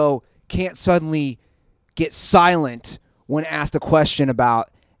also can't suddenly get silent when asked a question about,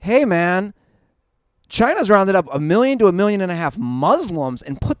 hey, man, China's rounded up 1 million to 1.5 million Muslims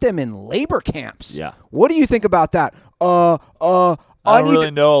and put them in labor camps. Yeah. What do you think about that? I don't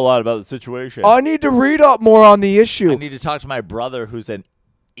really know a lot about the situation. I need to read up more on the issue. I need to talk to my brother who's an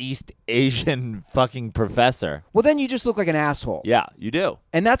East Asian fucking professor. Well, then you just look like an asshole. Yeah, you do.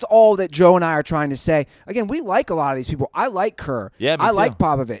 And that's all that Joe and I are trying to say. Again, we like a lot of these people. I like Kerr. Yeah, me I too. like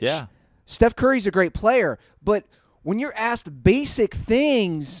Popovich. Yeah. Steph Curry's a great player. But when you're asked basic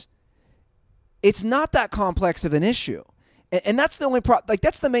things, it's not that complex of an issue. And that's the only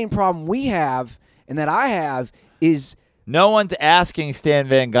that's the main problem we have and that I have is no one's asking Stan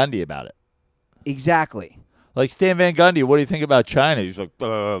Van Gundy about it. Exactly. Like, Stan Van Gundy, what do you think about China? He's like,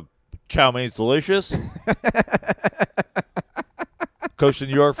 chow mein's delicious. Coached in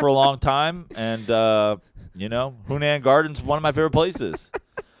New York for a long time, and Hunan Garden's one of my favorite places.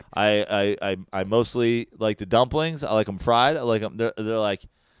 I mostly like the dumplings. I like them fried. I like them. They're like,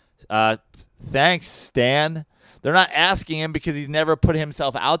 thanks, Stan. They're not asking him because he's never put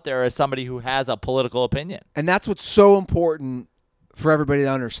himself out there as somebody who has a political opinion. And that's what's so important for everybody to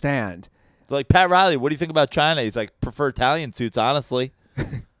understand. Like, Pat Riley, what do you think about China? He's like, prefer Italian suits, honestly.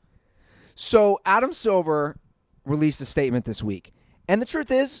 So Adam Silver released a statement this week. And the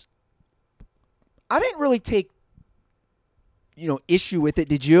truth is, I didn't really take, issue with it.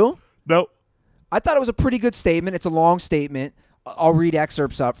 Did you? No. I thought it was a pretty good statement. It's a long statement. I'll read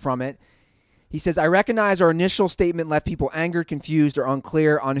excerpts up from it. He says, I recognize our initial statement left people angered, confused, or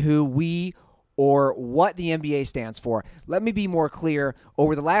unclear on who we or what the NBA stands for. Let me be more clear.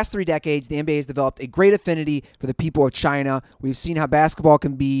 Over the last 3 decades, the NBA has developed a great affinity for the people of China. We've seen how basketball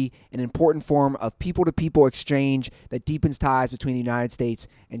can be an important form of people-to-people exchange that deepens ties between the United States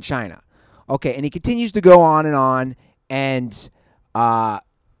and China. Okay, and he continues to go on, and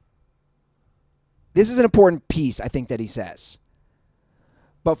this is an important piece, I think, that he says.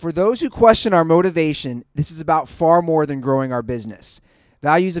 But for those who question our motivation, this is about far more than growing our business.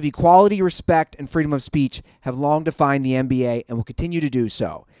 Values of equality, respect, and freedom of speech have long defined the NBA and will continue to do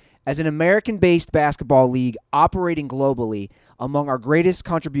so. As an American-based basketball league operating globally, among our greatest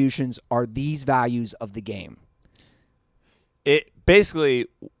contributions are these values of the game. It basically,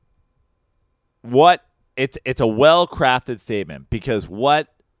 it's a well-crafted statement, because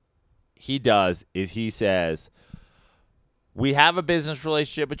what he does is he says, we have a business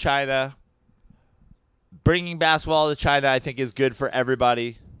relationship with China. Bringing basketball to China, I think, is good for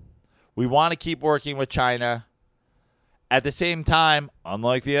everybody. We want to keep working with China. At the same time,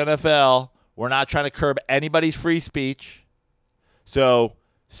 unlike the NFL, we're not trying to curb anybody's free speech. So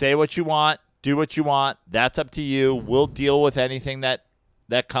say what you want, do what you want. That's up to you. We'll deal with anything that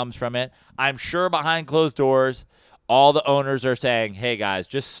comes from it. I'm sure behind closed doors, all the owners are saying, hey, guys,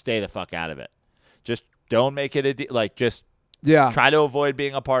 just stay the fuck out of it. Just don't make it try to avoid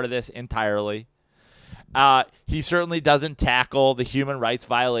being a part of this entirely. He certainly doesn't tackle the human rights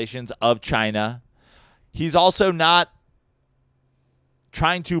violations of China. He's also not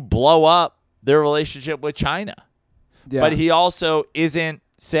trying to blow up their relationship with China. Yeah. But he also isn't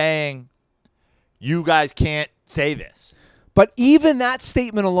saying, you guys can't say this. But even that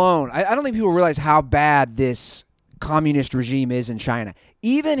statement alone, I don't think people realize how bad this communist regime is in China.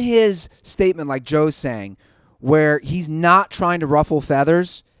 Even his statement, like Joe's saying, where he's not trying to ruffle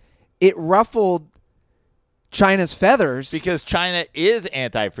feathers, it ruffled China's feathers. Because China is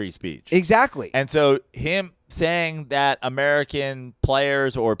anti-free speech. Exactly. And so him saying that American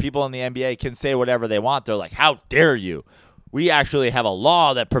players or people in the NBA can say whatever they want, they're like, how dare you? We actually have a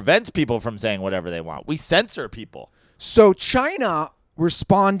law that prevents people from saying whatever they want. We censor people. So China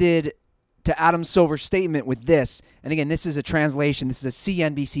responded to Adam Silver's statement with this. And again, this is a translation. This is a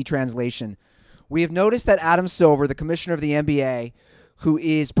CNBC translation. We have noticed that Adam Silver, the commissioner of the NBA, who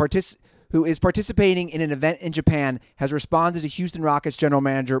is participating in an event in Japan, has responded to Houston Rockets general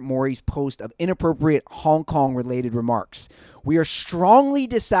manager Morey's post of inappropriate Hong Kong-related remarks. We are strongly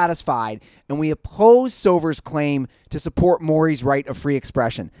dissatisfied, and we oppose Silver's claim to support Morey's right of free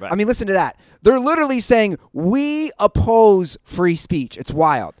expression. Right. I mean, listen to that. They're literally saying, we oppose free speech. It's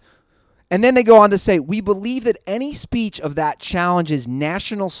wild. And then they go on to say, we believe that any speech of that challenges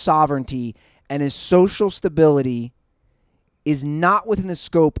national sovereignty and his social stability is not within the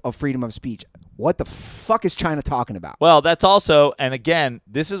scope of freedom of speech. What the fuck is China talking about? Well, that's also, and again,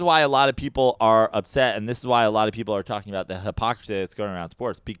 this is why a lot of people are upset, and this is why a lot of people are talking about the hypocrisy that's going around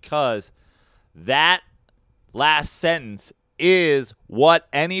sports, because that last sentence is what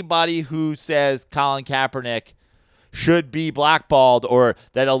anybody who says Colin Kaepernick should be blackballed or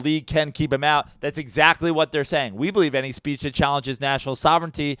that a league can keep him out, that's exactly what they're saying. We believe any speech that challenges national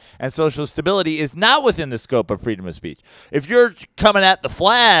sovereignty and social stability is not within the scope of freedom of speech. If you're coming at the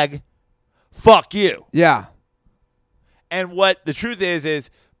flag, fuck you. Yeah. And what the truth is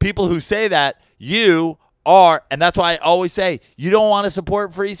people who say that, you are, and that's why I always say, you don't want to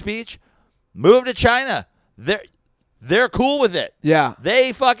support free speech? Move to China. They're cool with it. Yeah.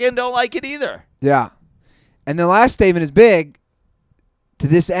 They fucking don't like it either. Yeah. And the last statement is big. To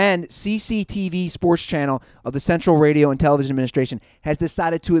this end, CCTV Sports Channel of the Central Radio and Television Administration has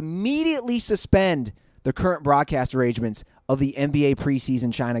decided to immediately suspend the current broadcast arrangements of the NBA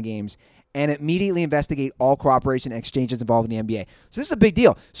preseason China games and immediately investigate all cooperation and exchanges involved in the NBA. So this is a big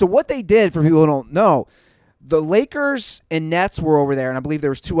deal. So what they did, for people who don't know, the Lakers and Nets were over there, and I believe there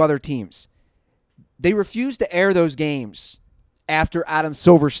was 2 other teams. They refused to air those games after Adam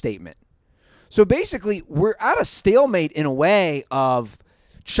Silver's statement. So basically, we're at a stalemate in a way of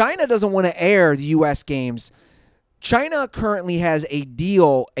China doesn't want to air the U.S. games. China currently has a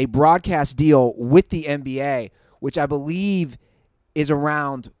deal, a broadcast deal with the NBA, which I believe is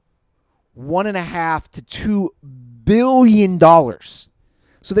around $1.5 to $2 billion.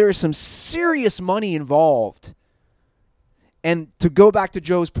 So there is some serious money involved. And to go back to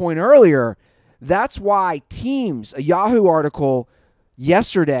Joe's point earlier, that's why teams, a Yahoo article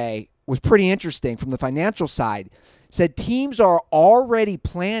yesterday was pretty interesting from the financial side, said teams are already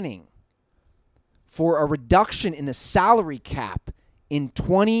planning for a reduction in the salary cap in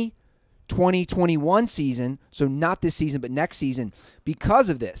 2020-21 season, so not this season but next season, because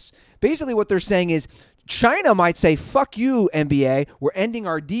of this. Basically what they're saying is China might say, fuck you, NBA, we're ending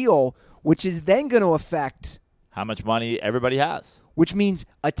our deal, which is then going to affect How much money everybody has. which means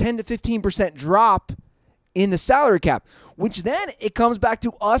a 10 to 15% drop in the salary cap, which then it comes back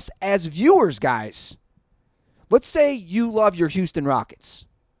to us as viewers, guys. Let's say you love your Houston Rockets,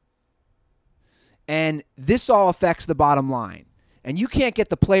 and this all affects the bottom line, and you can't get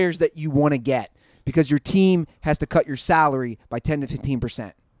the players that you want to get because your team has to cut your salary by 10 to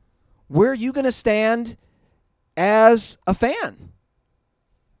 15%. Where are you going to stand as a fan?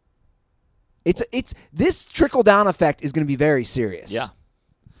 It's this trickle-down effect is going to be very serious. Yeah.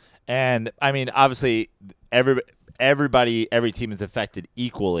 And, I mean, obviously, every team is affected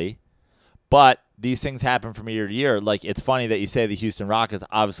equally, but these things happen from year to year. Like, it's funny that you say the Houston Rockets.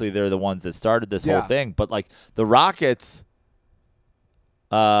 Obviously, they're the ones that started this whole thing. But, like, the Rockets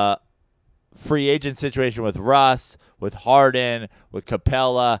free agent situation with Russ, with Harden, with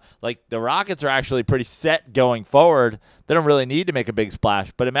Capella, like, the Rockets are actually pretty set going forward. They don't really need to make a big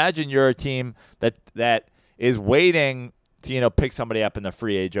splash. But imagine you're a team that is waiting to, pick somebody up in the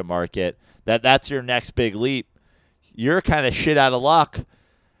free agent market, that's your next big leap. You're kind of shit out of luck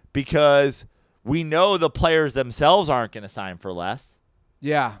because we know the players themselves aren't going to sign for less.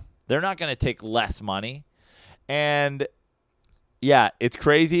 Yeah. They're not going to take less money. And, yeah, it's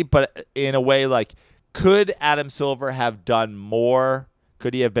crazy, but in a way, like, could Adam Silver have done more?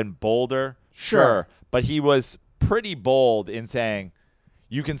 Could he have been bolder? Sure. But he was pretty bold in saying,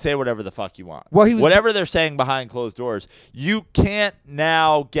 you can say whatever the fuck you want. Well, whatever they're saying behind closed doors, you can't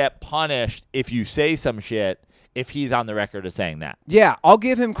now get punished if you say some shit if he's on the record as saying that. Yeah, I'll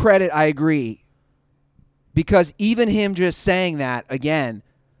give him credit. I agree. Because even him just saying that, again,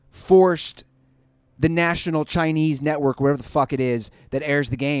 forced the national Chinese network, whatever the fuck it is, that airs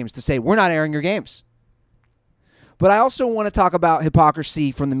the games to say, we're not airing your games. But I also want to talk about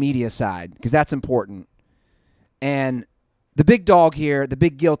hypocrisy from the media side, because that's important. And the big dog here, the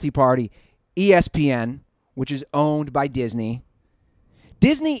big guilty party, ESPN, which is owned by Disney.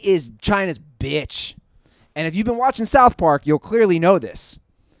 Disney is China's bitch. And if you've been watching South Park, you'll clearly know this.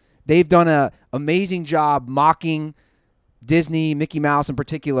 They've done an amazing job mocking Disney, Mickey Mouse in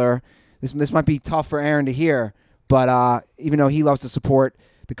particular. This might be tough for Aaron to hear, but even though he loves to support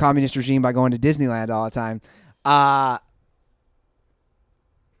the communist regime by going to Disneyland all the time,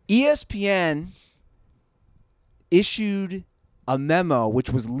 ESPN issued a memo which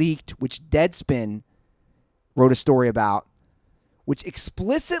was leaked, which Deadspin wrote a story about, which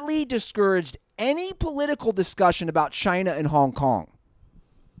explicitly discouraged any political discussion about China and Hong Kong.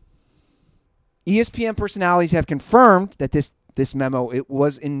 ESPN personalities have confirmed that this memo, it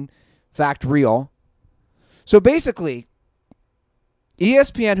was in fact real. So basically,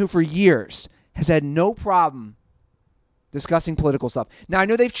 ESPN, who for years has had no problem discussing political stuff. Now, I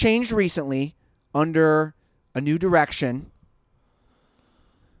know they've changed recently under a new direction,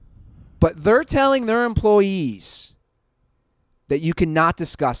 but they're telling their employees that you cannot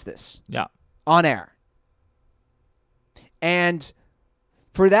discuss this on air. And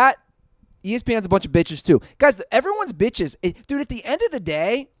for that, ESPN's a bunch of bitches too. Guys, everyone's bitches. Dude, at the end of the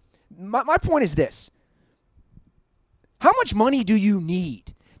day, my point is this. How much money do you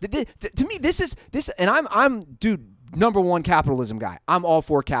need? To me, this is, and I'm dude, number one capitalism guy. I'm all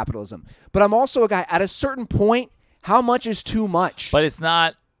for capitalism. But I'm also a guy, at a certain point, how much is too much? But it's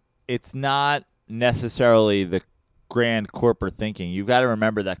not necessarily the grand corporate thinking. You've got to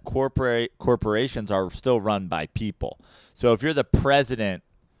remember that corporations are still run by people. So if you're the president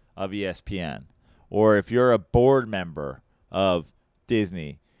of ESPN, or if you're a board member of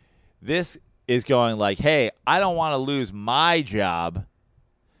Disney, this is going like, hey, I don't want to lose my job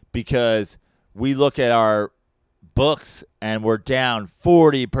because we look at our books and we're down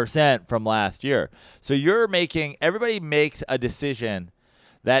 40% from last year. So everybody makes a decision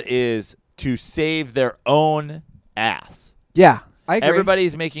that is to save their own ass. Yeah, I agree.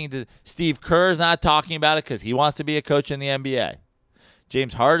 Everybody's Steve Kerr's not talking about it because he wants to be a coach in the NBA.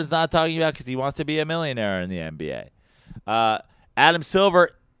 James Harden's not talking about it because he wants to be a millionaire in the NBA. Adam Silver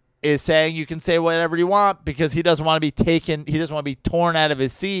is saying you can say whatever you want because he doesn't want to be he doesn't want to be torn out of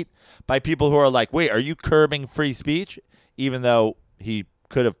his seat by people who are like, wait, are you curbing free speech? Even though he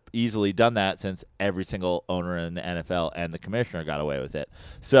could have easily done that since every single owner in the NFL and the commissioner got away with it.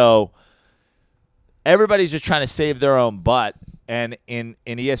 So everybody's just trying to save their own butt. And in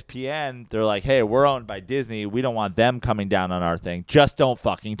ESPN, they're like, hey, we're owned by Disney. We don't want them coming down on our thing. Just don't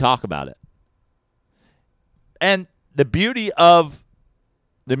fucking talk about it. And the beauty of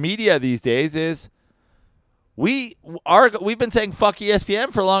the media these days is we've been saying fuck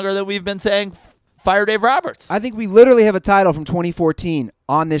ESPN for longer than we've been saying fire Dave Roberts. I think we literally have a title from 2014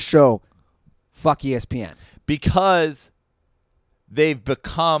 on this show, fuck ESPN. Because they've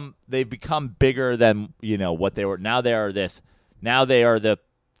become bigger than, what they were. Now they are this. Now they are the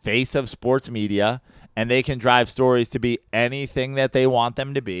face of sports media, and they can drive stories to be anything that they want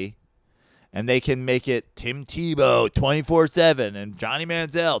them to be. And they can make it Tim Tebow 24/7 and Johnny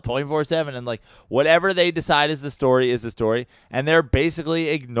Manziel 24/7, and like whatever they decide is the story. And they're basically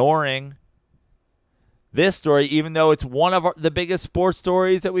ignoring this story, even though it's one of the biggest sports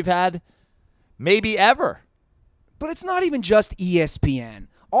stories that we've had maybe ever. But it's not even just ESPN.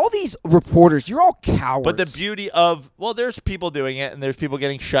 All these reporters, you're all cowards. But the beauty of, there's people doing it, and there's people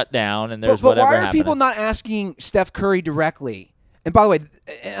getting shut down, and there's whatever But why are happening. people not asking Steph Curry directly? And by the way,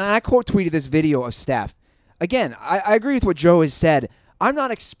 and I quote tweeted this video of Steph. Again, I agree with what Joe has said. I'm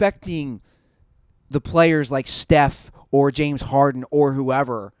not expecting the players like Steph or James Harden or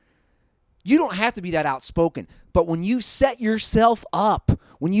whoever. You don't have to be that outspoken. But when you set yourself up,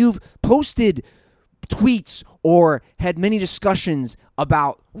 when you've posted tweets or had many discussions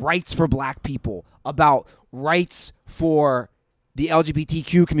about rights for black people, about rights for the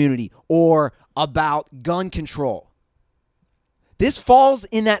LGBTQ community, or about gun control, this falls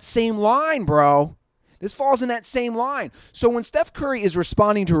in that same line, bro. This falls in that same line. So when Steph Curry is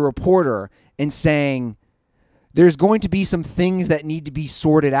responding to a reporter and saying there's going to be some things that need to be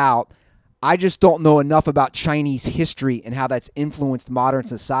sorted out, I just don't know enough about Chinese history and how that's influenced modern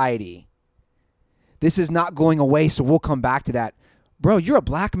society. This is not going away, so we'll come back to that. Bro, you're a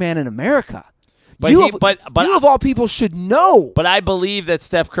black man in America. You of all people should know. But I believe that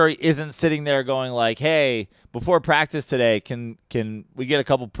Steph Curry isn't sitting there going like, hey, before practice today, can we get a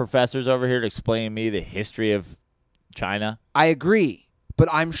couple professors over here to explain me the history of China? I agree. But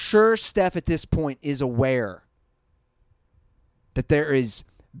I'm sure Steph at this point is aware that there is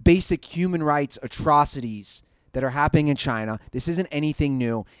basic human rights atrocities that are happening in China. This isn't anything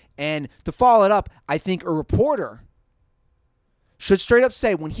new. And to follow it up, I think a reporter should straight up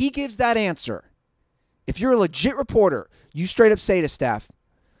say, when he gives that answer, if you're a legit reporter, you straight up say to Steph,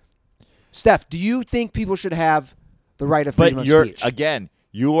 do you think people should have the right of freedom of speech? Again,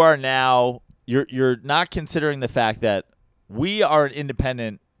 you are now, you're not considering the fact that we are an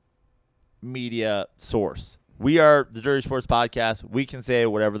independent media source. We are the Dirty Sports Podcast. We can say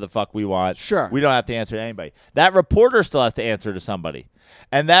whatever the fuck we want. Sure. We don't have to answer to anybody. That reporter still has to answer to somebody.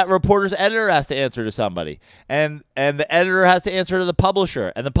 And that reporter's editor has to answer to somebody. And the editor has to answer to the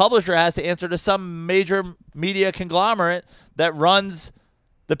publisher. And the publisher has to answer to some major media conglomerate that runs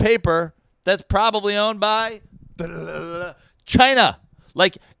the paper that's probably owned by China.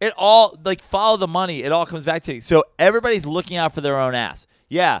 Like, it all, like, follow the money. It all comes back to you. So everybody's looking out for their own ass.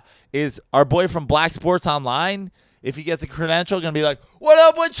 Yeah, is our boy from Black Sports Online, if he gets a credential, going to be like, what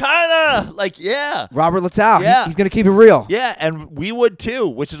up with China? Like, yeah. Robert Littau. Yeah. He's going to keep it real. Yeah, and we would too,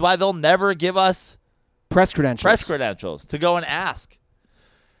 which is why they'll never give us Press credentials to go and ask.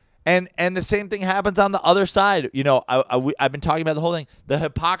 And the same thing happens on the other side. You know, I've been talking about the whole thing. The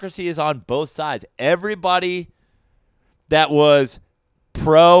hypocrisy is on both sides. Everybody that was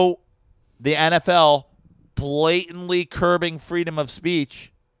pro the NFL blatantly curbing freedom of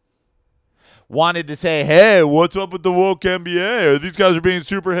speech wanted to say, hey, what's up with the woke NBA? These guys are being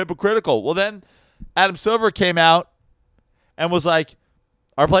super hypocritical. Well, then Adam Silver came out and was like,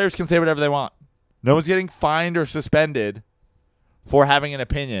 our players can say whatever they want. No one's getting fined or suspended for having an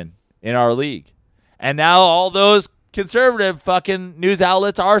opinion in our league. And now all those conservative fucking news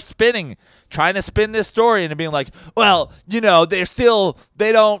outlets are trying to spin this story into being like, well, you know, they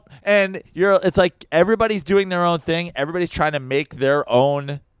don't, and it's like everybody's doing their own thing. Everybody's trying to make their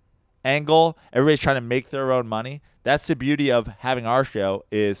own angle. Everybody's trying to make their own money. That's the beauty of having our show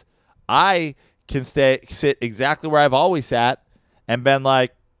is I can sit exactly where I've always sat and been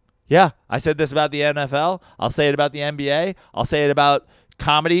like, yeah, I said this about the NFL. I'll say it about the NBA. I'll say it about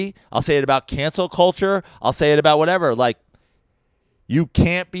comedy. I'll say it about cancel culture. I'll say it about whatever. Like, you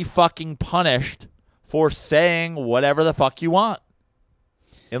can't be fucking punished for saying whatever the fuck you want.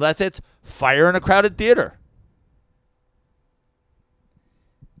 Unless it's fire in a crowded theater.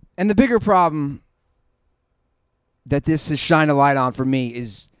 And the bigger problem that this has shined a light on for me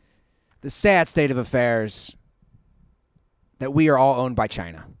is the sad state of affairs that we are all owned by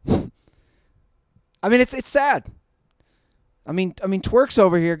China. I mean, it's sad. I mean, Twerks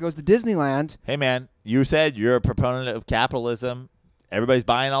over here goes to Disneyland. Hey, man, you said you're a proponent of capitalism. Everybody's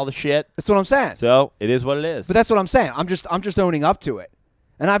buying all the shit. That's what I'm saying. So it is what it is. But that's what I'm saying. I'm just owning up to it.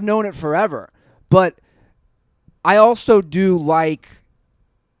 And I've known it forever. But I also do like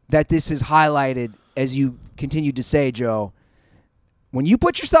that this is highlighted, as you continued to say, Joe. When you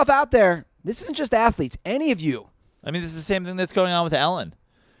put yourself out there, this isn't just athletes. Any of you. I mean, this is the same thing that's going on with Ellen.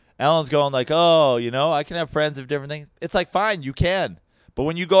 Ellen's going like, oh, you know, I can have friends of different things. It's like, fine, you can. But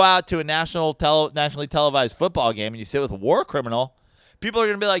when you go out to a nationally televised football game and you sit with a war criminal, people are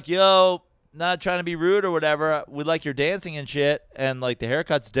going to be like, yo, not trying to be rude or whatever. We like your dancing and shit. And, like, the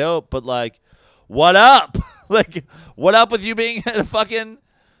haircut's dope. But, like, what up? Like, what up with you being in a fucking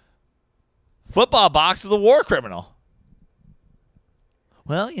football box with a war criminal?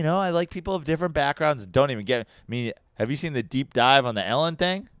 Well, you know, I like people of different backgrounds. Don't even get me. I mean, have you seen the deep dive on the Ellen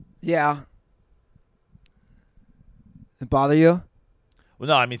thing? Yeah. It bother you? Well,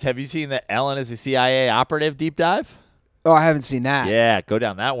 no, I mean, have you seen that Ellen is a CIA operative deep dive? Oh, I haven't seen that. Yeah, go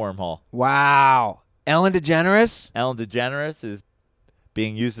down that wormhole. Wow. Ellen DeGeneres? Ellen DeGeneres is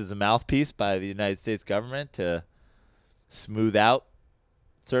being used as a mouthpiece by the United States government to smooth out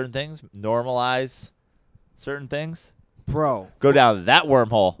certain things, normalize certain things. Bro. Go down that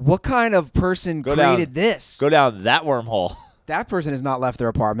wormhole. What kind of person created this? Go down that wormhole. That person has not left their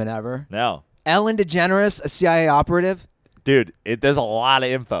apartment ever. No. Ellen DeGeneres, a CIA operative? Dude, there's a lot of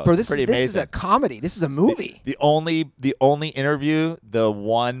info. Bro, this is a comedy. This is a movie. The only interview the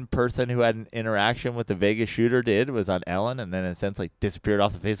one person who had an interaction with the Vegas shooter did was on Ellen, and then in a sense like disappeared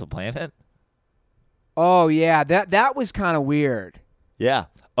off the face of the planet. Oh yeah, that was kind of weird. Yeah.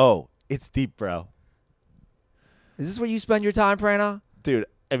 Oh, it's deep, bro. Is this where you spend your time, Prano? Dude,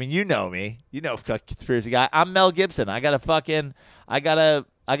 I mean, you know me. You know, conspiracy guy. I'm Mel Gibson. I got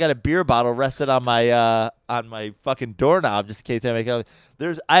a beer bottle rested on my fucking doorknob just in case I make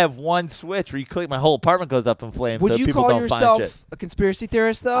it. I have one switch where you click, my whole apartment goes up in flames. Would so you people call don't find shit. yourself a conspiracy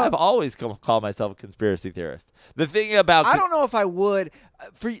theorist, though? I've always called myself a conspiracy theorist. The thing about I don't know if I would.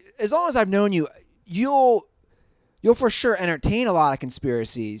 For as long as I've known you, you'll for sure entertain a lot of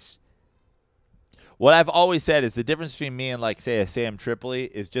conspiracies. What I've always said is the difference between me and, like, say, a Sam Tripoli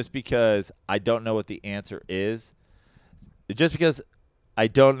is just because I don't know what the answer is. Just because I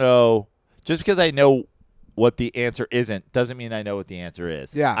know what the answer isn't doesn't mean I know what the answer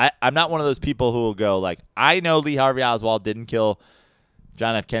is. Yeah. I'm not one of those people who will go, like, I know Lee Harvey Oswald didn't kill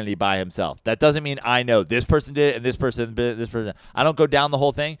John F. Kennedy by himself. That doesn't mean I know this person did it and this person did it, this person. I don't go down the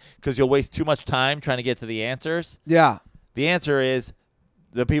whole thing because you'll waste too much time trying to get to the answers. Yeah. The answer is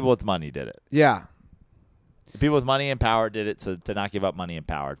The people with money did it. Yeah. The people with money and power did it to not give up money and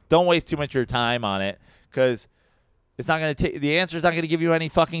power. Don't waste too much of your time on it because it's not going to take. The answer is not going to give you any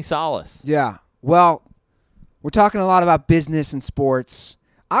fucking solace. Yeah. Well, we're talking a lot about business and sports.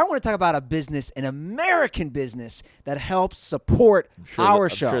 I want to talk about a business, an American business that helps support our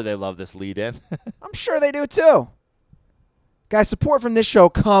show. I'm sure they love this lead in. I'm sure they do too. Guys, support from this show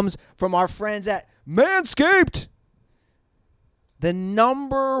comes from our friends at Manscaped. The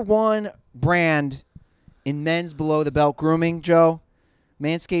 #1 brand in men's below-the-belt grooming, Joe.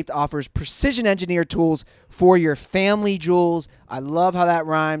 Manscaped offers precision-engineered tools for your family jewels. I love how that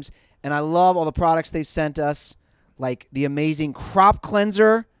rhymes, and I love all the products they've sent us, like the amazing crop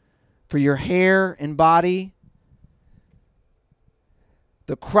cleanser for your hair and body,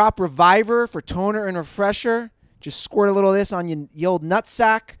 the crop reviver for toner and refresher. Just squirt a little of this on your old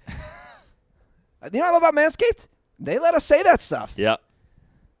nutsack. You know what I love about Manscaped? They let us say that stuff. Yep.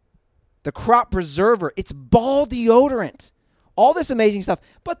 The crop preserver. It's ball deodorant. All this amazing stuff.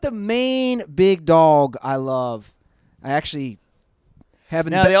 But the main big dog I love, I actually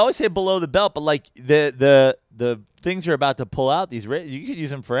haven't. Now, they always say below the belt, but like the things you're about to pull out, you could use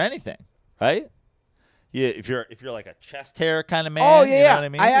them for anything, right? Yeah, if you're like a chest hair kind of man. Oh, yeah, you know what I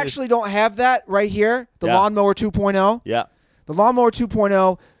mean? I actually don't have that right here. The Lawnmower 2.0. Yeah. The Lawnmower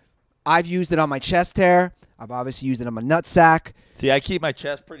 2.0, I've used it on my chest hair. I've obviously used it on my nutsack. See, I keep my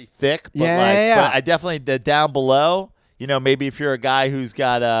chest pretty thick, but Yeah. but I definitely down below. Maybe if you're a guy who's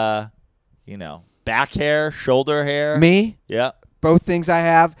got back hair, shoulder hair. Me, Yeah. both things I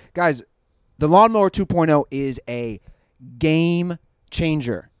have. Guys, the Lawnmower 2.0 is a game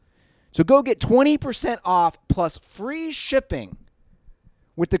changer. So go get 20% off plus free shipping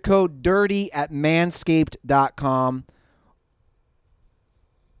with the code DIRTY at manscaped.com.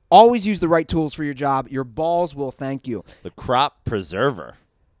 Always use the right tools for your job. Your balls will thank you. The crop preserver.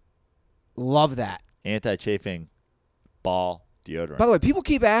 Love that. Anti-chafing ball deodorant. By the way, people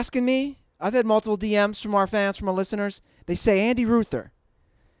keep asking me. I've had multiple DMs from our fans, from our listeners. They say, Andy Ruther,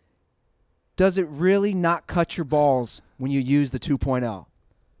 does it really not cut your balls when you use the 2.0?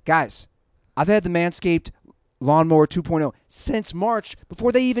 Guys, I've had the Manscaped Lawnmower 2.0 since March,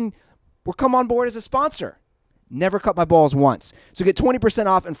 before they even were come on board as a sponsor. Never cut my balls once. So get 20%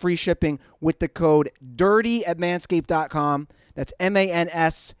 off and free shipping with the code DIRTY at manscaped.com. That's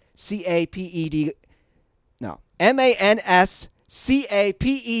MANSCAPED. No,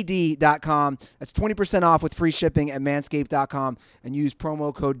 MANSCAPED.com. That's 20% off with free shipping at manscaped.com and use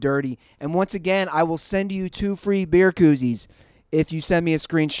promo code DIRTY. And once again, I will send you 2 free beer koozies if you send me a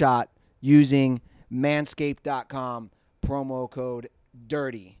screenshot using manscaped.com, promo code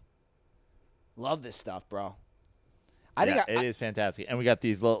DIRTY. Love this stuff, bro. It is fantastic. And we got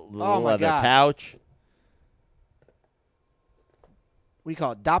these little Oh, my leather God. pouch. What do you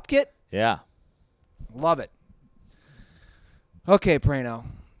call it? Dop kit? Yeah. Love it. Okay, Prano.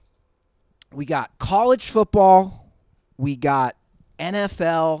 We got college football. We got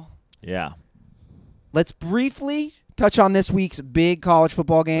NFL. Yeah. Let's briefly touch on this week's big college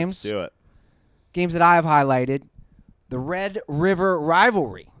football games. Let's do it. Games that I have highlighted. The Red River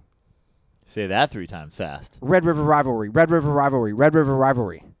Rivalry. Say that 3 times fast. Red River Rivalry. Red River Rivalry. Red River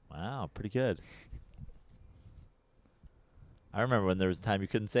Rivalry. Wow, pretty good. I remember when there was a time you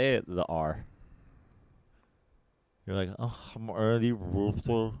couldn't say it, the R. You're like, oh, I'm already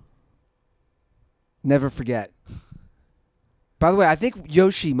Ruther. Never forget. By the way, I think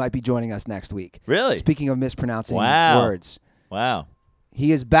Yoshi might be joining us next week. Really? Speaking of mispronouncing Wow. words. Wow.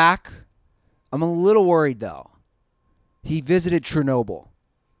 He is back. I'm a little worried, though. He visited Chernobyl.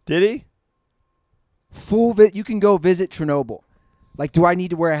 Did he? You can go visit Chernobyl. Like, do I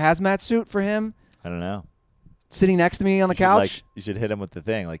need to wear a hazmat suit for him I don't know. sitting next to me on the couch? You should hit him with the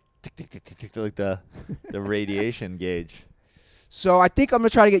thing, like tick, tick, tick, tick, tick, like the radiation gauge. So I think I'm going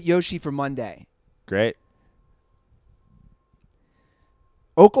to try to get Yoshi for Monday. Great.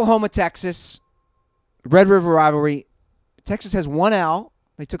 Oklahoma, Texas, Red River Rivalry. Texas has 1 L.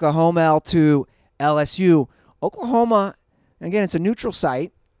 They took a home L to LSU. Oklahoma, again, it's a neutral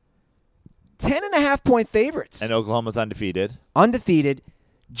site. 10.5-point favorites. And Oklahoma's undefeated. Undefeated.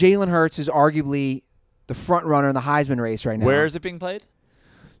 Jalen Hurts is arguably the front runner in the Heisman race right now. Where is it being played?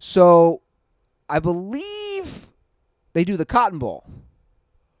 So I believe they do the Cotton Bowl,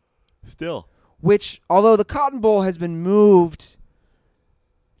 Still. which, although the Cotton Bowl has been moved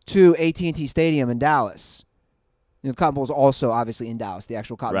to AT&T Stadium in Dallas, the Cotton Bowl is also obviously in Dallas, the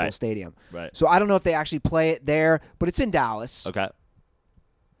actual Cotton Bowl Right. Stadium. Right. So I don't know if they actually play it there, but it's in Dallas. Okay.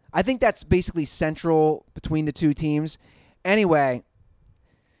 I think that's basically central between the two teams. Anyway,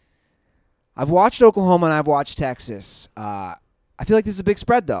 I've watched Oklahoma and I've watched Texas. I I feel like this is a big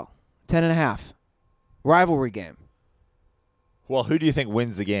spread, though. 10.5. Rivalry game. Well, who do you think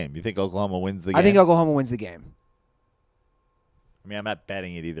wins the game? You think Oklahoma wins the game? I think Oklahoma wins the game. I mean, I'm not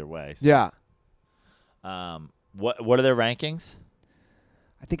betting it either way. So. Yeah. What are their rankings?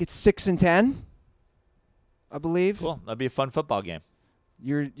 I think it's 6 and 10, I believe. Cool. That'd be a fun football game.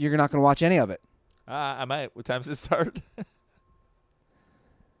 You're not going to watch any of it. I might. What time does it start?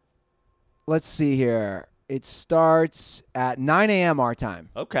 Let's see here. It starts at 9 a.m. our time.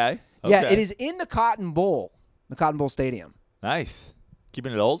 Okay. Yeah, it is in the Cotton Bowl Stadium. Nice.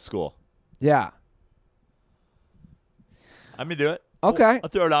 Keeping it old school. Yeah. I'm going to do it. Okay. I'll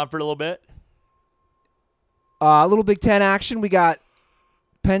throw it on for a little bit. A little Big Ten action. We got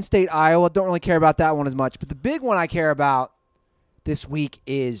Penn State, Iowa. Don't really care about that one as much. But the big one I care about this week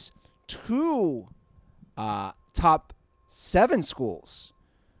is 2 top 7 schools.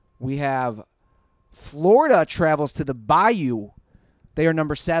 We have Florida travels to the Bayou. They are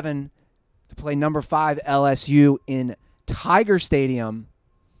number 7 to play number 5 LSU in Tiger Stadium.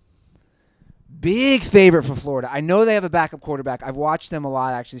 Big favorite for Florida. I know they have a backup quarterback. I've watched them a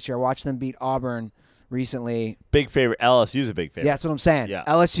lot actually this year. I watched them beat Auburn recently. Big favorite. LSU's a big favorite. Yeah, that's what I'm saying. Yeah.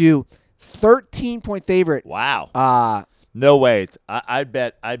 LSU, 13-point favorite. Wow. No way. I'd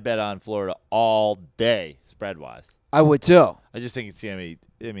bet on Florida all day, spread wise. I would too. I just think it's gonna be.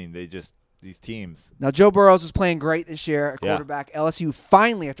 I mean, these teams. Now, Joe Burrows is playing great this year at Yeah. quarterback. LSU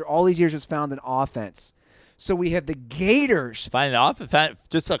finally, after all these years, has found an offense. So we have the Gators. Find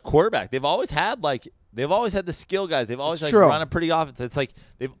just a quarterback. They've always had the skill guys. They've always It's true. run a pretty offense. It's like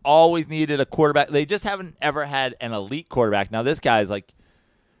they've always needed a quarterback. They just haven't ever had an elite quarterback. Now this guy's like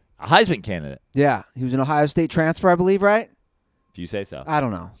a Heisman candidate, Yeah, he was an Ohio State transfer, I believe, right? if you say so. I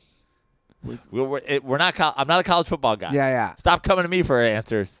don't know. We're not. I'm not a college football guy. Yeah. Stop coming to me for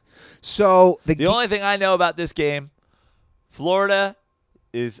answers. So The only thing I know about this game, Florida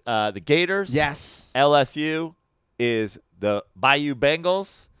is the Gators. yes, LSU is the Bayou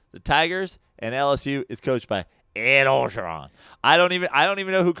Bengals, the Tigers, and LSU is coached by Ed Orgeron. I don't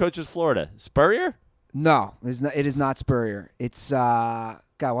even know who coaches Florida. Spurrier? no, it is not Spurrier. It's God.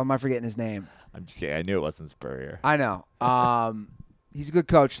 Why am I forgetting his name? I'm just kidding. I knew it wasn't Spurrier. I know. He's a good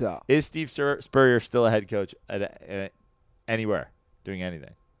coach though. Is Steve Spurrier still a head coach at anywhere doing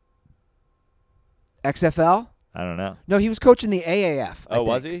anything? XFL? I don't know. No, he was coaching the AAF. I Oh,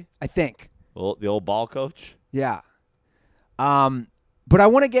 was think. he? I think. The old ball coach? Yeah. But I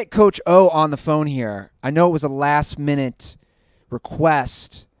want to get Coach O on the phone here. I know it was a last-minute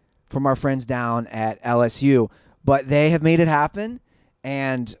request from our friends down at LSU, but they have made it happen.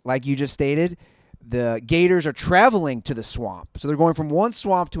 And like you just stated, the Gators are traveling to the swamp. So they're going from one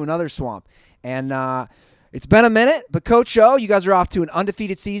swamp to another swamp. And it's been a minute, but Coach O, you guys are off to an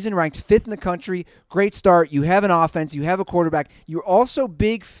undefeated season, ranked 5th in the country. Great start. You have an offense. You have a quarterback. You're also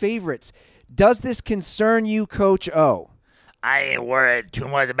big favorites. Does this concern you, Coach O? I ain't worried too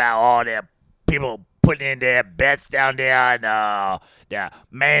much about all the people putting in their bets down there in the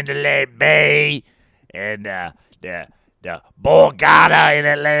Mandalay Bay and the Borgata in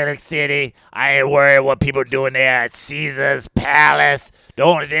Atlantic City. I ain't worried what people doing there at Caesar's Palace. The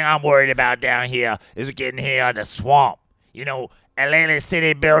only thing I'm worried about down here is getting here in the swamp. You know, Atlantic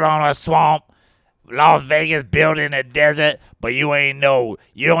City built on a swamp. Las Vegas built in a desert, but you ain't no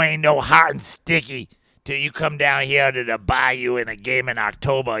hot and sticky till you come down here to the Bayou in a game in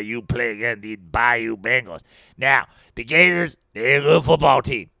October. You play against these Bayou Bengals. Now, the Gators, they're a good football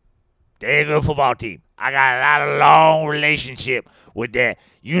team. I got a lot of long relationship with the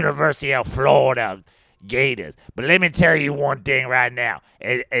University of Florida Gators. But let me tell you one thing right now,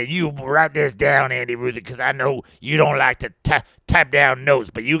 and you write this down, Andy Ruth, because I know you don't like to type down notes,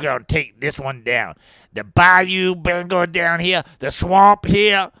 but you got to take this one down. The Bayou Bengal down here, the swamp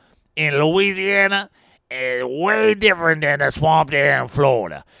here in Louisiana, is way different than the swamp there in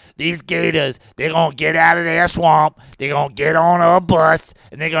Florida. These Gators, they're going to get out of their swamp, they're going to get on a bus,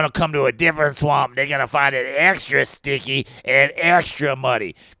 and they're going to come to a different swamp. They're going to find it extra sticky and extra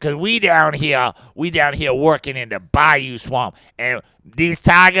muddy. Because we down here working in the Bayou Swamp. And these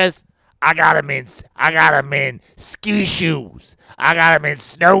Tigers, I got them in ski shoes. I got them in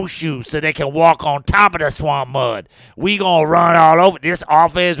snowshoes so they can walk on top of the swamp mud. We gonna run all over this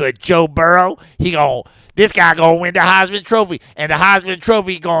offense with Joe Burrow. This guy gonna win the Heisman Trophy, and the Heisman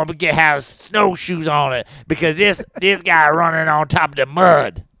Trophy gonna have snowshoes on it because this guy running on top of the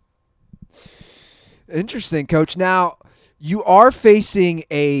mud. Interesting, Coach. Now, you are facing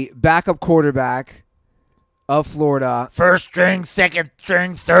a backup quarterback of Florida. First string, second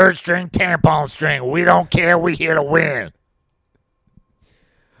string, third string, tampon string. We don't care. We here to win.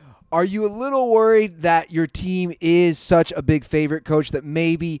 Are you a little worried that your team is such a big favorite, Coach, that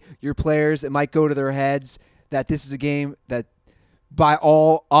maybe your players, it might go to their heads that this is a game that by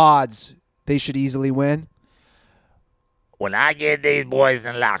all odds they should easily win? When I get these boys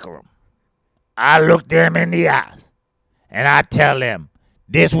in the locker room, I look them in the eyes and I tell them,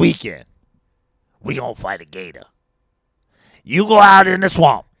 this weekend, we going to fight a gator. You go out in the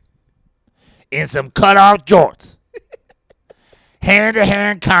swamp in some cut-off jorts,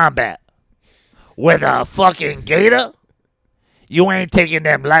 hand-to-hand combat with a fucking gator. You ain't taking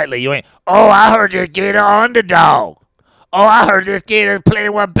them lightly. You ain't, oh, I heard this gator underdog. Oh, I heard this gator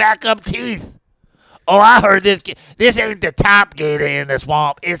playing with backup teeth. Oh, I heard this. This ain't the top gator in the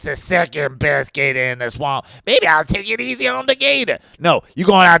swamp. It's the second best gator in the swamp. Maybe I'll take it easy on the gator. No, you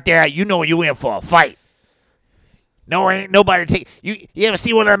going out there, you know you in for a fight. No, ain't nobody take you. You ever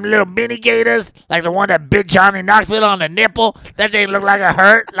see one of them little mini gators, like the one that bit Johnny Knoxville on the nipple? That thing look like it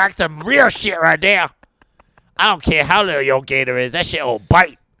hurt, like some real shit right there. I don't care how little your gator is, that shit will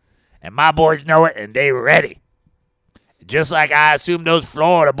bite. And my boys know it, and they ready. Just like I assume those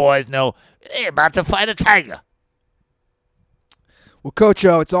Florida boys know, they about to fight a tiger. Well, Coach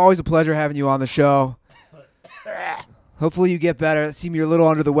O, it's always a pleasure having you on the show. Hopefully you get better. It seems you're a little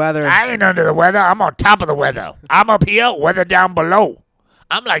under the weather. I ain't under the weather. I'm on top of the weather. I'm up here, weather down below.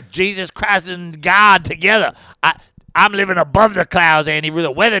 I'm like Jesus Christ and God together. I'm living above the clouds, Andy.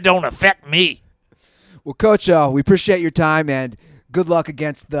 The weather don't affect me. Well, Coach O, we appreciate your time, and good luck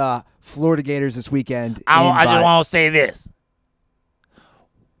against the Florida Gators this weekend. I just want to say this.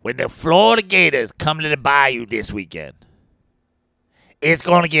 When the Florida Gators come to the Bayou this weekend, it's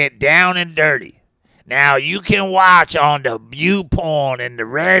going to get down and dirty. Now, you can watch on the view porn and the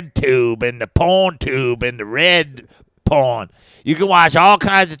red tube and the porn tube and the red porn. You can watch all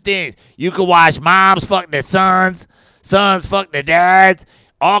kinds of things. You can watch moms fuck their sons, sons fuck their dads,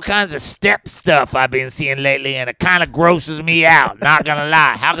 all kinds of step stuff I've been seeing lately, and it kind of grosses me out, not going to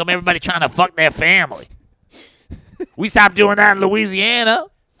lie. How come everybody trying to fuck their family? We stopped doing that in Louisiana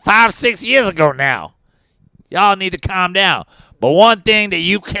 5-6 years ago now. Y'all need to calm down. But one thing that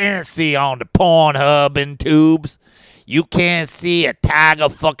you can't see on the Pornhub and tubes, you can't see a tiger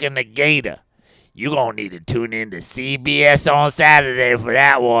fucking a gator. You gonna need to tune in to CBS on Saturday for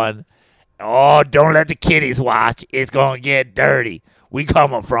that one. Oh, don't let the kiddies watch. It's gonna get dirty. We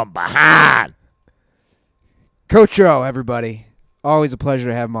coming from behind. Coach O, everybody. Always a pleasure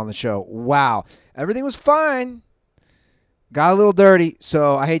to have him on the show. Wow. Everything was fine. Got a little dirty,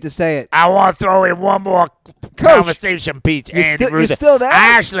 so I hate to say it. I want to throw in one more conversation piece. You're still there?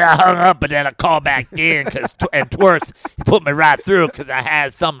 I hung up, but then I called back in and Twerks put me right through because I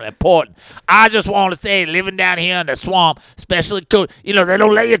had something important. I just want to say, living down here in the swamp, especially coach, they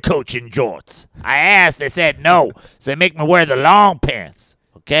don't let you coach in jorts. I asked, they said no, so they make me wear the long pants.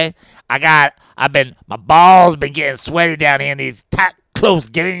 Okay, my balls been getting sweaty down here in these tight, close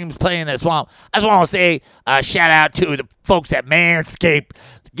games playing in the swamp. I just want to say shout out to the folks at Manscaped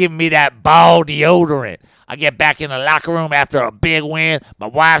giving me that ball deodorant. I get back in the locker room after a big win. My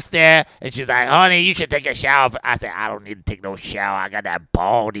wife's there, and she's like, honey, you should take a shower. I said, I don't need to take no shower. I got that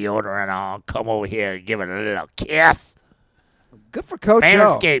ball deodorant on. Come over here and give it a little kiss. Good for Coach O.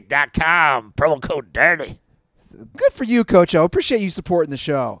 Manscaped.com, promo code DIRTY. Good for you, Coach O. Appreciate you supporting the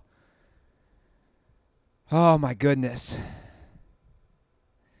show. Oh, my goodness.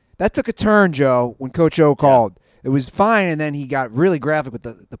 That took a turn, Joe, when Coach O called. Yeah. It was fine, and then he got really graphic with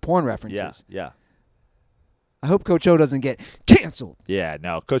the porn references. Yeah. I hope Coach O doesn't get canceled. Yeah,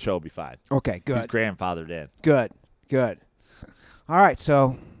 no, Coach O will be fine. Okay, good. He's grandfathered in. Good. All right,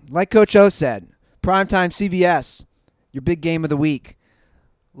 so like Coach O said, primetime CBS, your big game of the week.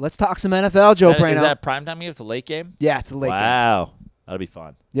 Let's talk some NFL, Joe Prano. Is that primetime game? It's a late game? Yeah, it's a late game. Wow. That'll be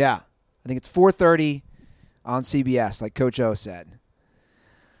fun. Yeah. I think it's 4:30 on CBS, like Coach O said.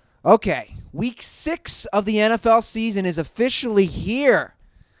 Okay, week 6 of the NFL season is officially here.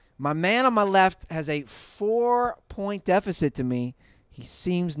 My man on my left has a 4-point deficit to me. He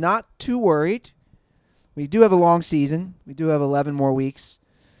seems not too worried. We do have a long season. We do have 11 more weeks.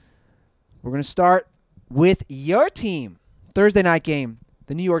 We're going to start with your team. Thursday night game.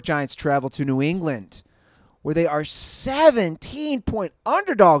 The New York Giants travel to New England, where they are 17-point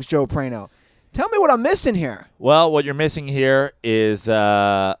underdogs, Joe Prano. Tell me what I'm missing here. Well, what you're missing here is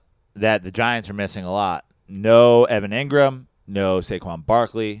that the Giants are missing a lot. No Evan Ingram, no Saquon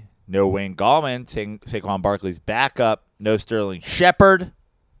Barkley, no Wayne Gallman, Saquon Barkley's backup, no Sterling Shepard.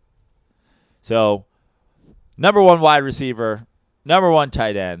 So, number 1 wide receiver, number 1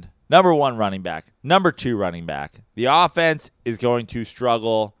 tight end, number 1 running back, number 2 running back. The offense is going to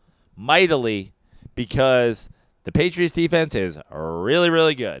struggle mightily because the Patriots defense is really,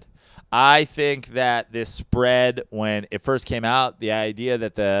 really good. I think that this spread, when it first came out, the idea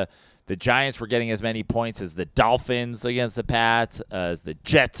that the Giants were getting as many points as the Dolphins against the Pats, as the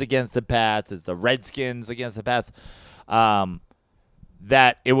Jets against the Pats, as the Redskins against the Pats,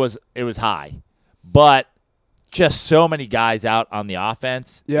 that it was high. But just so many guys out on the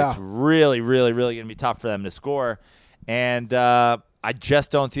offense, it's really, really, really going to be tough for them to score. And I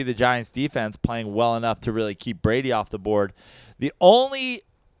just don't see the Giants' defense playing well enough to really keep Brady off the board. The only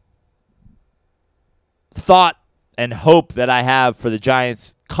thought and hope that I have for the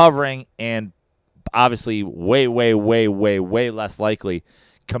Giants covering and obviously way, way, way, way, way less likely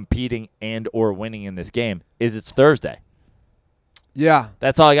competing and or winning in this game is it's Thursday. Yeah.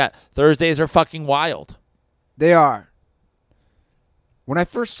 That's all I got. Thursdays are fucking wild. They are. When I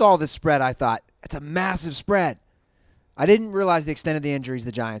first saw this spread, I thought, it's a massive spread. I didn't realize the extent of the injuries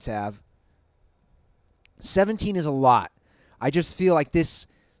the Giants have. 17 is a lot. I just feel like this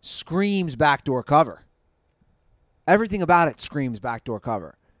screams backdoor cover. Everything about it screams backdoor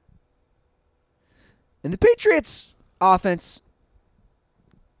cover. And the Patriots' offense.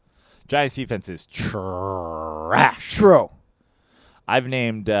 Giants' defense is trash. True. I've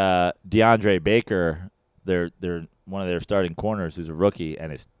named DeAndre Baker their one of their starting corners, who's a rookie,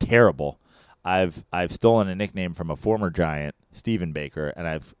 and is terrible. I've stolen a nickname from a former Giant, Stephen Baker, and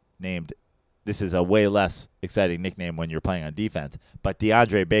I've named, this is a way less exciting nickname when you're playing on defense, but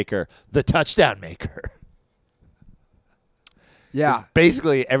DeAndre Baker, the touchdown maker. Yeah.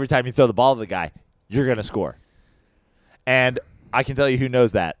 Basically, every time you throw the ball to the guy, you're going to score. And I can tell you who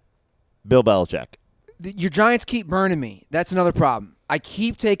knows that. Bill Belichick. Your Giants keep burning me. That's another problem. I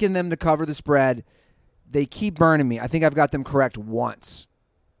keep taking them to cover the spread. They keep burning me. I think I've got them correct once.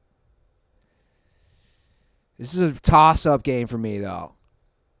 This is a toss-up game for me, though.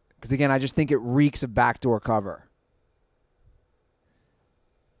 Because, again, I just think it reeks of backdoor cover.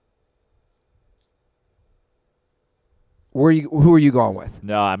 Who are you going with?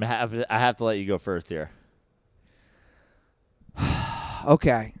 No, I have to let you go first here.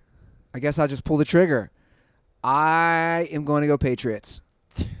 Okay. I guess I'll just pull the trigger. I am going to go Patriots.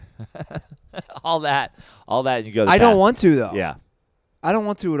 all that, you go. I don't want to, though. Yeah, I don't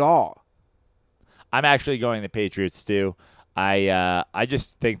want to at all. I'm actually going the Patriots too. I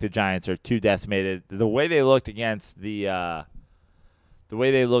just think the Giants are too decimated. The way they looked against the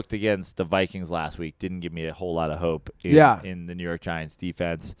Vikings last week didn't give me a whole lot of hope in the New York Giants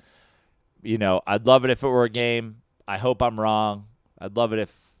defense. You know, I'd love it if it were a game. I hope I'm wrong. I'd love it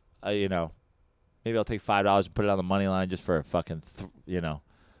if maybe I'll take $5 and put it on the money line just for a fucking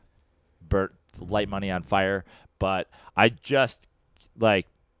burnt light money on fire. But I just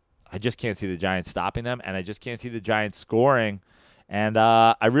can't see the Giants stopping them, and I just can't see the Giants scoring. And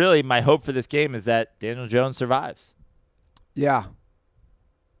my hope for this game is that Daniel Jones survives. Yeah.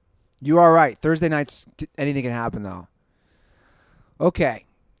 You are right. Thursday nights, anything can happen, though. Okay,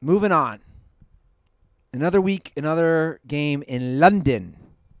 moving on. Another week, another game in London.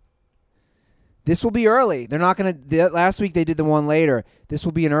 This will be early. They're not going to. Last week they did the one later. This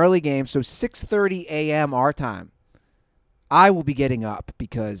will be an early game, so 6:30 a.m. our time. I will be getting up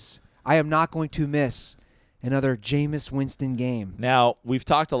because I am not going to miss another Jameis Winston game. Now, we've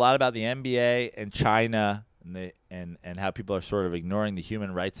talked a lot about the NBA and China and how people are sort of ignoring the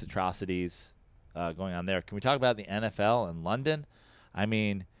human rights atrocities going on there. Can we talk about the NFL in London? I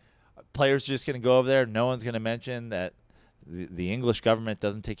mean, players just going to go over there. No one's going to mention that the English government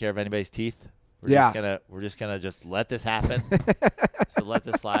doesn't take care of anybody's teeth. We're just gonna let this happen. So let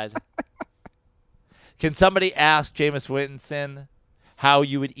this slide. Can somebody ask Jameis Winston how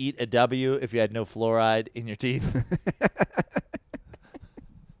you would eat a W if you had no fluoride in your teeth?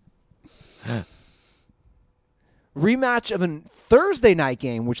 Rematch of a Thursday night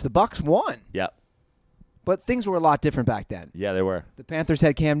game, which the Bucs won. Yep. But things were a lot different back then. Yeah, they were. The Panthers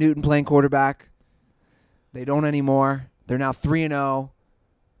had Cam Newton playing quarterback. They don't anymore. They're now 3-0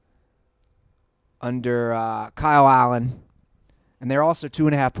 under Kyle Allen. And they're also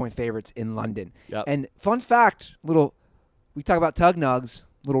 2.5-point favorites in London. Yep. And fun fact, we talk about tug nugs,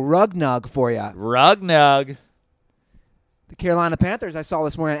 little rug nug for you. Rug nug. The Carolina Panthers, I saw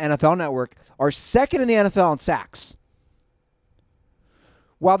this morning on NFL Network, are second in the NFL in sacks.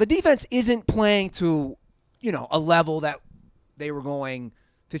 While the defense isn't playing to, a level that they were going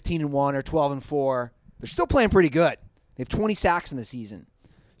 15-1 or 12-4, they're still playing pretty good. They have 20 sacks in the season.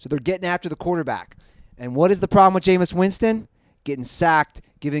 So they're getting after the quarterback. And what is the problem with Jameis Winston? Getting sacked,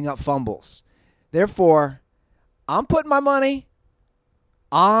 giving up fumbles. Therefore, I'm putting my money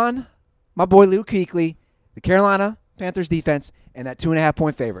on my boy Luke Kuechly, the Carolina Panthers defense, and that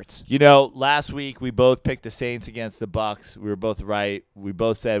 2.5-point favorites. You know, last week we both picked the Saints against the Bucks. We were both right. We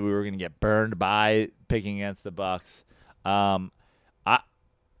both said we were going to get burned by picking against the Bucks.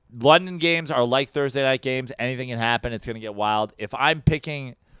 London games are like Thursday night games. Anything can happen. It's going to get wild. If I'm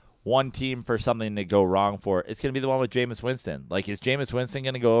picking one team for something to go wrong for, it's going to be the one with Jameis Winston. Like, is Jameis Winston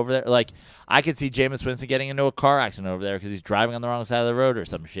going to go over there? Like, I could see Jameis Winston getting into a car accident over there because he's driving on the wrong side of the road or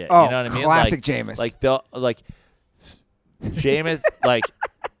some shit. Oh, you know what I mean? classic Jameis. Jameis,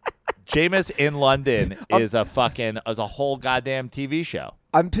 Jameis in London is a whole goddamn TV show.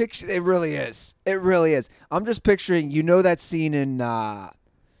 I'm picturing. It really is. It really is. I'm just picturing. You know that scene in the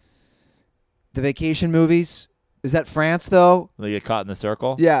vacation movies? Is that France though? They get caught in the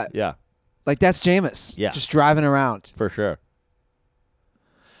circle. Yeah. Yeah, Like that's Jameis. Yeah. Just driving around. for sure.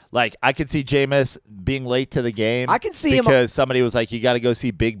 Like, I could see Jameis being late to the game. I can see him- because somebody was like, "You got to go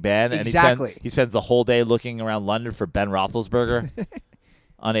see Big Ben," and Exactly. he spends the whole day looking around London for Ben Roethlisberger,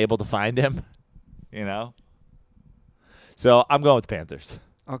 unable to find him. You know. So I'm going with the Panthers.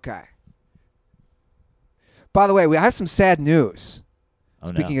 Okay. By the way, we have some sad news. Oh,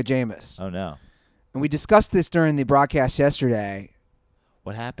 Speaking no. of Jameis, Oh no, and we discussed this during the broadcast yesterday.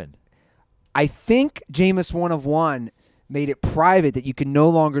 what happened? I think Jameis 1 made it private that you can no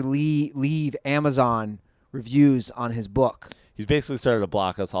longer leave Amazon reviews on his book. He's basically started to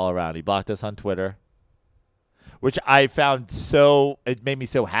block us all around. He blocked us on Twitter, which I found it made me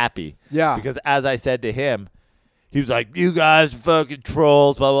so happy. Yeah. Because as I said to him, he was like, "You guys are fucking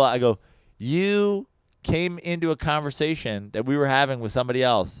trolls, blah, blah, blah." I go, "You came into a conversation that we were having with somebody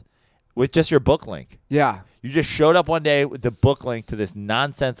else with just your book link. Yeah. You just showed up one day with the book link to this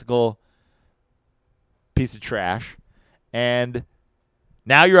nonsensical piece of trash, and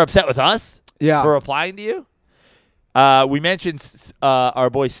now you're upset with us Yeah. for replying to you?" We mentioned our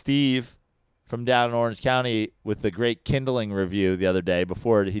boy Steve from down in Orange County with the great Kindling review the other day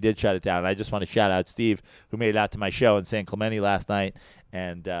before he did shut it down. I just want to shout out Steve, who made it out to my show in San Clemente last night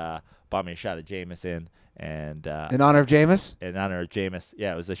and bought me a shot of Jameson. And In honor of Jameis? in honor of Jameis.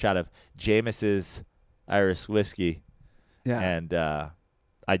 Yeah, it was a shot of Jameis's Irish whiskey, Yeah. and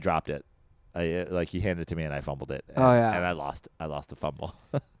I dropped it. He handed it to me, and I fumbled it. And, Oh, yeah. and I lost the fumble.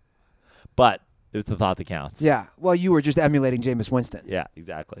 But it was the thought that counts. Yeah. Well, you were just emulating Jameis Winston. Yeah,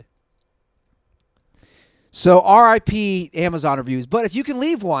 exactly. So RIP Amazon reviews. But if you can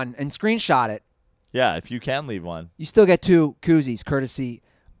leave one and screenshot it, Yeah, if you can leave one. you still get 2 koozies courtesy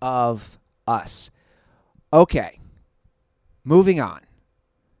of us. Okay. Moving on.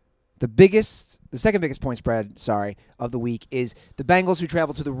 The second biggest point spread, of the week is the Bengals who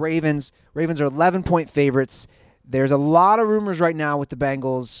travel to the Ravens. Ravens are 11-point favorites. There's a lot of rumors right now with the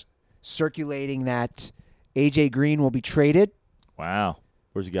Bengals circulating that A.J. Green will be traded. Wow.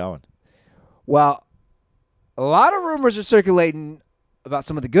 Where's he going? Well, a lot of rumors are circulating about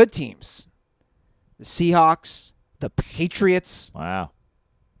some of the good teams. The Seahawks, the Patriots. Wow.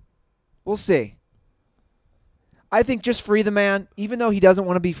 We'll see. I think just free the man, even though he doesn't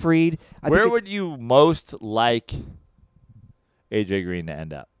want to be freed. Where would you most like A.J. Green to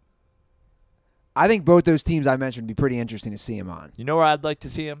end up? I think both those teams I mentioned would be pretty interesting to see him on. You know where I'd like to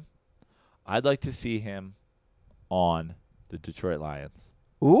see him? I'd like to see him on the Detroit Lions.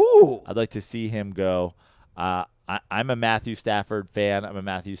 Ooh. I'd like to see him go. I'm a Matthew Stafford fan. I'm a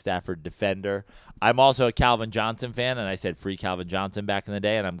Matthew Stafford defender. I'm also a Calvin Johnson fan, and I said free Calvin Johnson back in the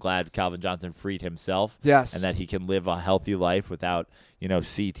day, and I'm glad Calvin Johnson freed himself. Yes. And that he can live a healthy life without,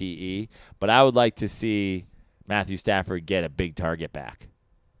 CTE. But I would like to see Matthew Stafford get a big target back.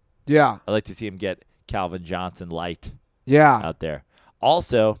 Yeah. I'd like to see him get Calvin Johnson light Yeah. out there.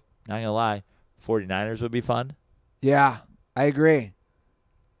 Also, not going to lie, 49ers would be fun. Yeah. I agree.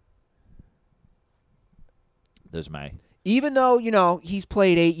 There's my... Even though, he's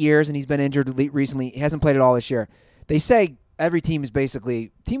played 8 years and he's been injured recently, he hasn't played it all this year. They say every team is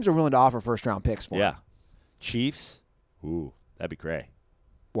teams are willing to offer first-round picks for him. Yeah. Chiefs? Ooh, that'd be great.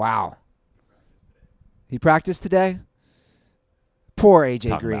 Wow. He practiced today? Poor A.J.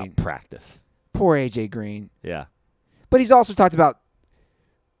 Talking Green. about practice. Poor A.J. Green. Yeah. But he's also talked about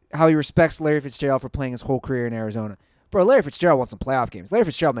how he respects Larry Fitzgerald for playing his whole career in Arizona. Bro, Larry Fitzgerald won some playoff games. Larry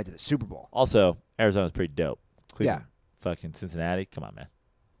Fitzgerald made it to the Super Bowl. Also, Arizona's pretty dope. Cleveland, Yeah. Fucking Cincinnati. Come on, man.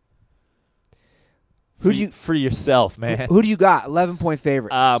 Who do you Free yourself, man. Who do you got? 11-point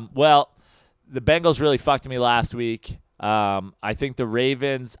favorites. Well, the Bengals really fucked me last week. I think the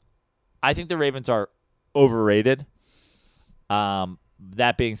Ravens are overrated.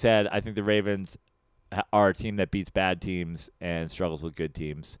 That being said, I think the Ravens are a team that beats bad teams and struggles with good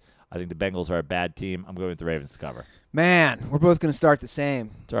teams. I think the Bengals are a bad team. I'm going with the Ravens to cover. Man, we're both going to start the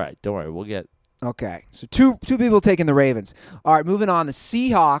same. It's all right. Don't worry. We'll get Okay, so two people taking the Ravens. All right, moving on. The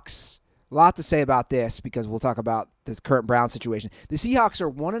Seahawks. A lot to say about this because we'll talk about this current Brown situation. The Seahawks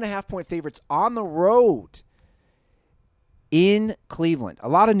are 1.5-point favorites on the road in Cleveland. A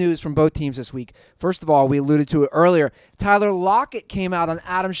lot of news from both teams this week. First of all, we alluded to it earlier. Tyler Lockett came out on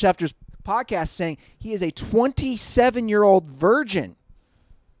Adam Schefter's podcast saying he is a 27-year-old virgin.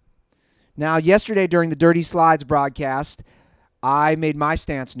 Now, yesterday during the Dirty Slides broadcast, I made my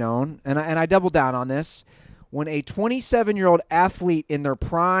stance known, and I doubled down on this. When a 27-year-old athlete in their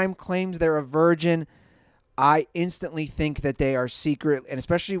prime claims they're a virgin, I instantly think that they are secret, and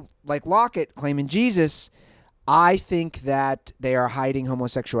especially like Lockett claiming Jesus, I think that they are hiding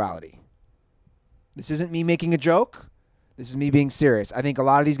homosexuality. This isn't me making a joke. This is me being serious. I think a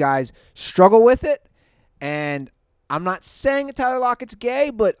lot of these guys struggle with it, and I'm not saying that Tyler Lockett's gay,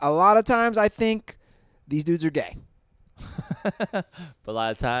 but a lot of times I think these dudes are gay. But a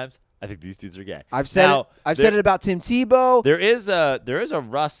lot of times, I think these dudes are gay. I've said it about Tim Tebow. There is a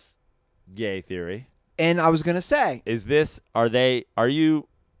Russ gay theory. And I was gonna say, Do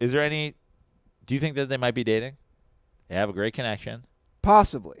you think that they might be dating? They have a great connection.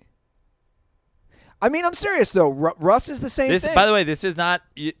 possibly. I mean, I'm serious though. Russ is the same thing. By the way, this is not.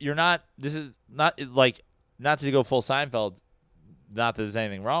 You're not. This is not like not to go full Seinfeld. Not that there's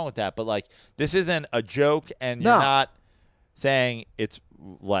anything wrong with that, but like this isn't a joke, and you're not saying it's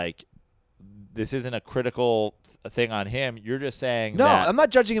like this isn't a critical thing on him. You're just saying no, that I'm not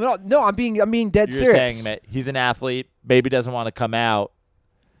judging him at all. No, I'm being dead you're serious. saying that he's an athlete, maybe doesn't want to come out,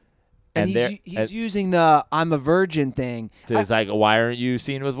 and he's using the "I'm a virgin" thing. It's like, why aren't you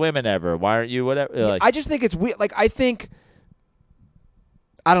seen with women ever? Why aren't you whatever? Like, I just think it's weird. Like, I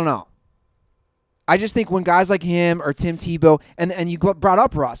don't know. I just think when guys like him or Tim Tebow, and you brought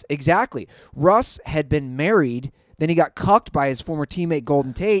up Russ, exactly. Russ had been married, then he got cucked by his former teammate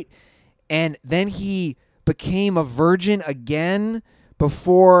Golden Tate, and then he became a virgin again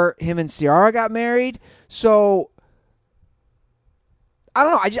before him and Ciara got married. So I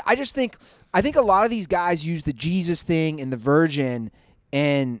don't know. I just think a lot of these guys use the Jesus thing and the virgin,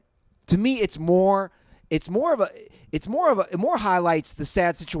 and to me, it more highlights the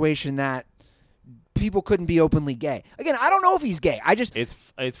sad situation that people couldn't be openly gay. Again, I don't know if he's gay.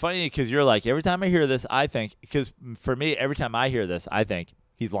 It's funny because you're like, every time I hear this, I think, because for me, every time I hear this, I think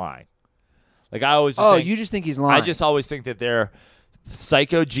he's lying. Like I always. You just think he's lying. I just always think that they're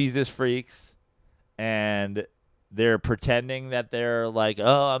psycho Jesus freaks, and they're pretending that they're like,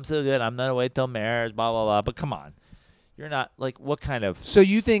 oh, I'm so good, I'm not wait till marriage, blah blah blah. But come on, you're not like what kind of. So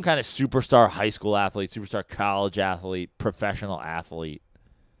you think kind of superstar high school athlete, superstar college athlete, professional athlete?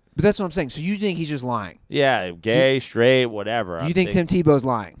 But that's what I'm saying. So you think he's just lying? Yeah, gay, straight, whatever. You think Tim Tebow's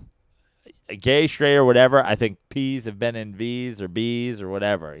lying? Gay, straight, or whatever. I think P's have been in V's or B's or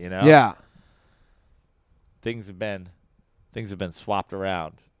whatever. You know. Yeah. Things have been swapped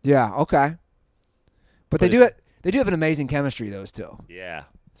around. Yeah. Okay. But they do have an amazing chemistry, those two. Yeah.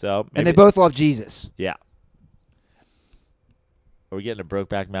 So. And they both love Jesus. Yeah. Are we getting a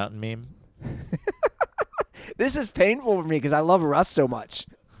Brokeback Mountain meme? This is painful for me because I love Russ so much.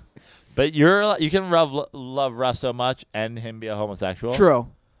 But you can love Russ so much and him be a homosexual. True.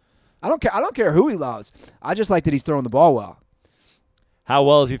 I don't care who he loves. I just like that he's throwing the ball well. How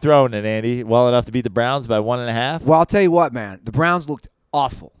well is he throwing it, Andy? Well enough to beat the Browns by 1.5? Well, I'll tell you what, man. The Browns looked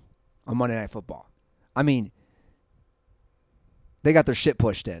awful on Monday Night Football. I mean, they got their shit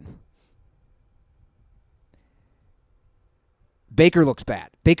pushed in. Baker looks bad.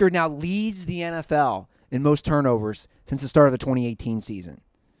 Baker now leads the NFL in most turnovers since the start of the 2018 season.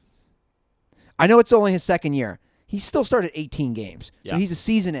 I know it's only his second year. He still started 18 games, so he's a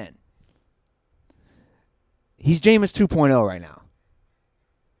season in. He's Jameis 2.0 right now.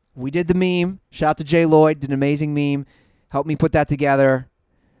 We did the meme. Shout out to Jay Lloyd. Did an amazing meme. Helped me put that together.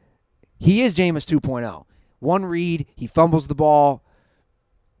 He is Jameis 2.0. One read, he fumbles the ball.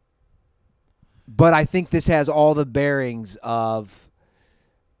 But I think this has all the bearings of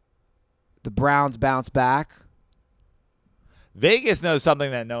the Browns bounce back. Vegas knows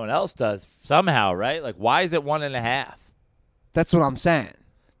something that no one else does somehow, right? Like, why is it 1.5? That's what I'm saying.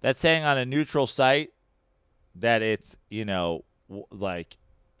 That's saying on a neutral site that it's, you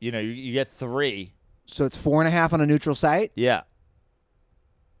get 3. So it's 4.5 on a neutral site? Yeah.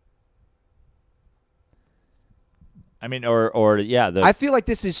 I mean, yeah. I feel like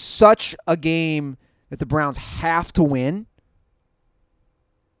this is such a game that the Browns have to win.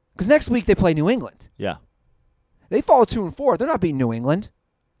 Because next week they play New England. Yeah. They fall 2-4. They're not beating New England.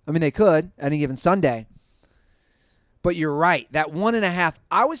 I mean, they could any given Sunday. But you're right. That 1.5,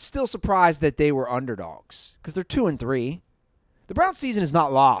 I was still surprised that they were underdogs because they're 2-3. The Browns season is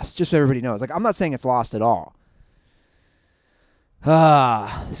not lost, just so everybody knows. Like, I'm not saying it's lost at all.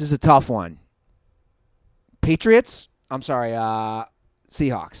 This is a tough one. Patriots? I'm sorry,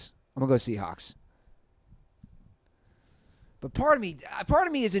 Seahawks. I'm going to go Seahawks. But part of me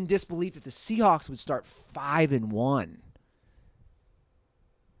is in disbelief that the Seahawks would start 5-1.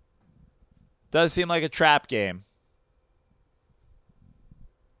 Does seem like a trap game.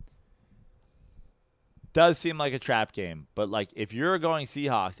 Does seem like a trap game. But, like, if you're going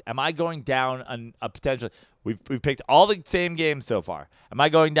Seahawks, am I going down a potential – we've picked all the same games so far. Am I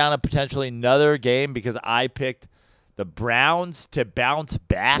going down a potentially another game because I picked the Browns to bounce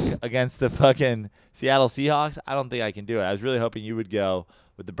back against the fucking Seattle Seahawks? I don't think I can do it. I was really hoping you would go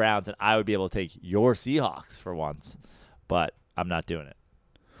with the Browns and I would be able to take your Seahawks for once. But I'm not doing it.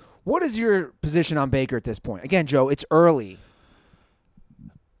 What is your position on Baker at this point? Again, Joe, it's early.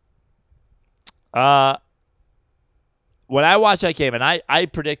 When I watched that game, and I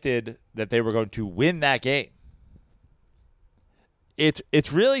predicted that they were going to win that game,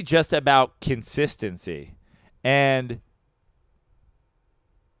 it's really just about consistency. And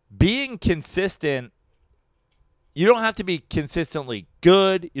being consistent, you don't have to be consistently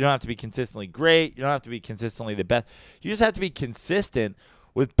good. You don't have to be consistently great. You don't have to be consistently the best. You just have to be consistent.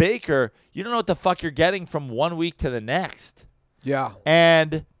 With Baker, you don't know what the fuck you're getting from 1 week to the next. Yeah.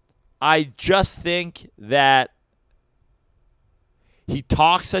 And I just think that he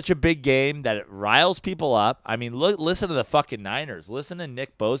talks such a big game that it riles people up. I mean, listen to the fucking Niners. Listen to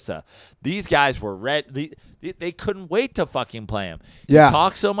Nick Bosa. These guys were ready. They couldn't wait to fucking play him. Yeah. He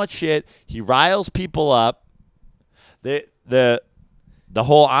talks so much shit. He riles people up. The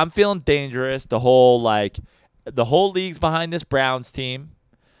whole I'm feeling dangerous. The whole league's behind this Browns team.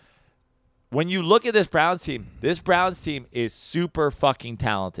 When you look at this Browns team is super fucking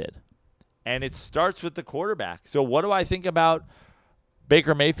talented. And it starts with the quarterback. So what do I think about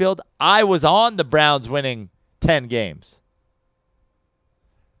Baker Mayfield? I was on the Browns winning 10 games.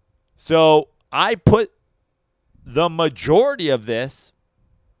 So I put the majority of this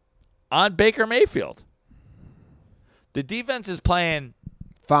on Baker Mayfield. The defense is playing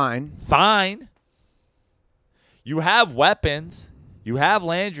fine. You have weapons. You have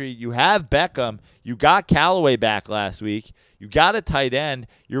Landry. You have Beckham. You got Callaway back last week. You got a tight end.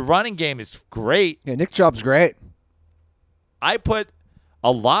 Your running game is great. Yeah, Nick Chubb's great. I put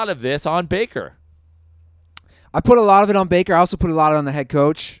a lot of this on Baker. I put a lot of it on Baker. I also put a lot of it on the head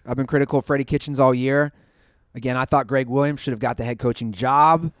coach. I've been critical of Freddie Kitchens all year. Again, I thought Greg Williams should have got the head coaching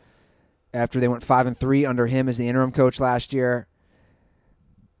job after they went 5-3 under him as the interim coach last year.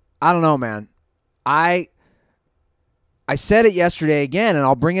 I don't know, man. I said it yesterday again, and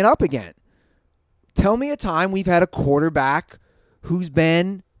I'll bring it up again. Tell me a time we've had a quarterback who's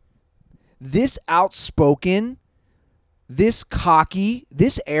been this outspoken, this cocky,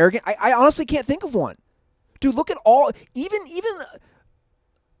 this arrogant. I honestly can't think of one. Dude, look at all, even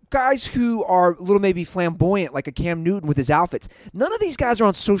guys who are a little maybe flamboyant, like a Cam Newton with his outfits. None of these guys are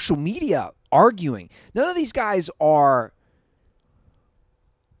on social media arguing. None of these guys are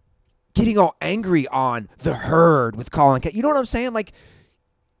getting all angry on the herd with Colin Kaepernick. You know what I'm saying? Like,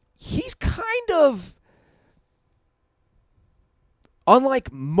 he's kind of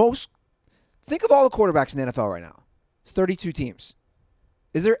unlike most. Think of all the quarterbacks in the NFL right now. It's 32 teams.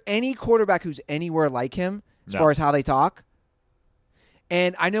 Is there any quarterback who's anywhere like him as far as how they talk?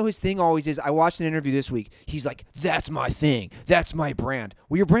 And I know his thing always is, I watched an interview this week. He's like, that's my thing. That's my brand.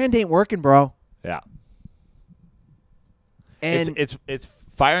 Well, your brand ain't working, bro. Yeah. And it's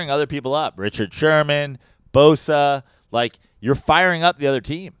firing other people up. Richard Sherman, Bosa, like, you're firing up the other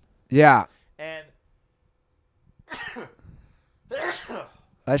team. yeah, And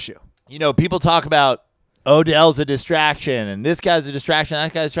that's you. you know, people talk about Odell's a distraction and this guy's a distraction,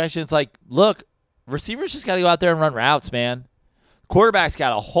 that guy's a distraction. It's like, look, receivers just got to go out there and run routes, man. Quarterback's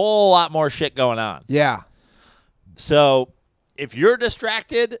got a whole lot more shit going on. Yeah, So if you're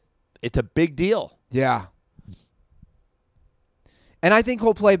distracted, it's a big deal. yeah. And I think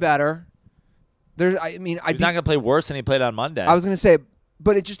he'll play better. He's not going to play worse than he played on Monday. I was going to say,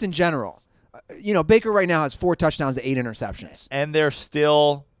 but it just in general. Baker right now has 4 touchdowns to 8 interceptions. And they're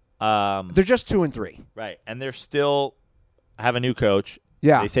still They're just 2 and 3. right. And they're still have a new coach.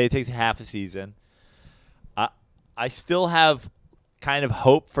 Yeah. They say it takes half a season. I still have kind of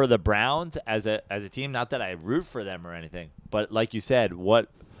hope for the Browns as a team. Not that I root for them or anything, but like you said, what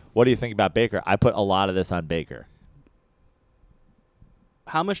do you think about Baker? I put a lot of this on Baker.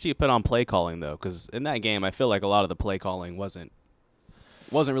 How much do you put on play calling, though? Because in that game, I feel like a lot of the play calling wasn't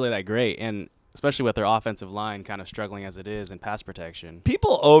really that great, and especially with their offensive line kind of struggling as it is in pass protection.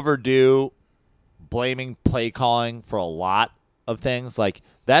 People overdo blaming play calling for a lot of things. Like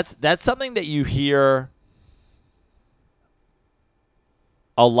that's something that you hear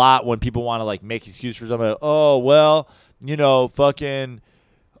a lot when people want to like make excuse for something. Oh well, fucking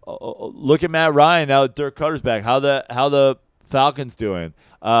look at Matt Ryan now that Dirk Cutter's back. How the Falcons doing?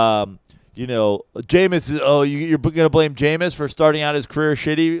 Jameis. Oh, you're gonna blame Jameis for starting out his career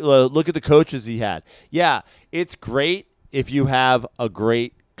shitty? Look at the coaches he had. Yeah, it's great if you have a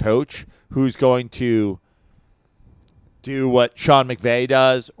great coach who's going to do what Sean McVay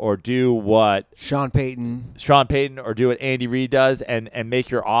does, or do what Sean Payton, or do what Andy Reid does, and make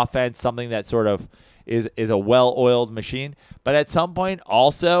your offense something that sort of is a well-oiled machine. But at some point,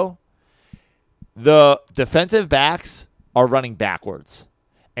 also, the defensive backs are running backwards,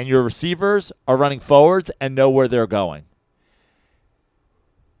 and your receivers are running forwards and know where they're going.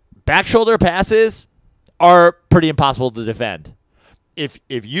 Back shoulder passes are pretty impossible to defend. If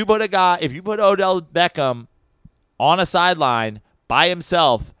you put Odell Beckham on a sideline by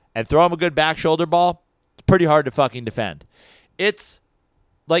himself and throw him a good back shoulder ball, it's pretty hard to fucking defend. It's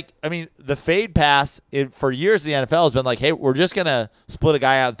like, the fade pass for years in the NFL has been like, hey, we're just going to split a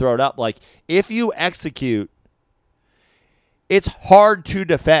guy out and throw it up. Like, if you execute, it's hard to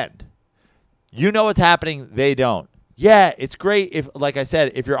defend. You know what's happening. They don't. Yeah, it's great if, like I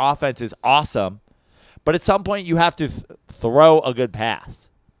said, if your offense is awesome, but at some point you have to throw a good pass.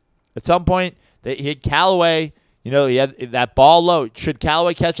 At some point, he had Callaway. He had that ball low. Should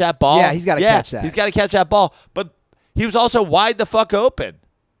Callaway catch that ball? Yeah, he's got to catch that. He's got to catch that ball. But he was also wide the fuck open.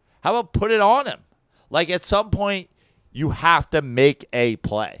 How about put it on him? Like, at some point, you have to make a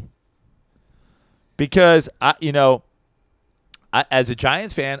play. Because, as a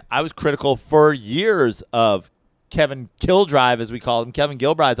Giants fan, I was critical for years of Kevin Killdrive, as we call him, Kevin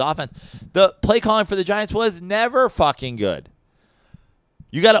Gilbride's offense. The play calling for the Giants was never fucking good.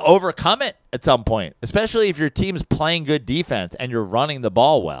 You got to overcome it at some point, especially if your team's playing good defense and you're running the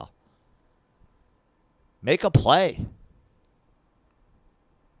ball well. Make a play.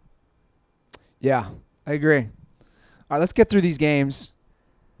 Yeah, I agree. All right, let's get through these games.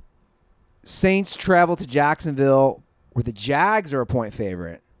 Saints travel to Jacksonville, where the Jags are a point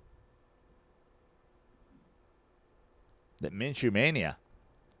favorite. The Minshew Mania.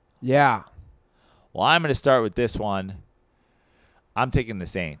 Yeah. Well, I'm going to start with this one. I'm taking the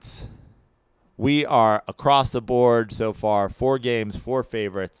Saints. We are across the board so far, 4 games, 4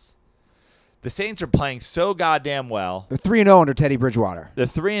 favorites. The Saints are playing so goddamn well. They're 3-0 under Teddy Bridgewater. They're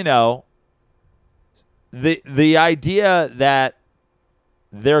 3-0. The idea that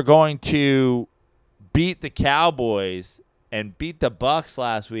they're going to beat the Cowboys and beat the Bucs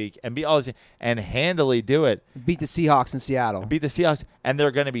last week and beat all this and handily do it. Beat the Seahawks in Seattle. Beat the Seahawks, and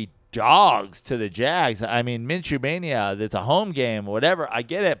they're going to be dogs to the Jags. Minshew Mania, it's a home game, whatever. I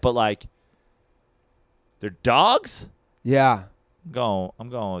get it, but like, they're dogs? Yeah. I'm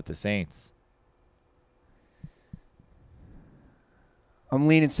going with the Saints. I'm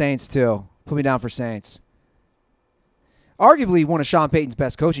leaning Saints too. Put me down for Saints. Arguably one of Sean Payton's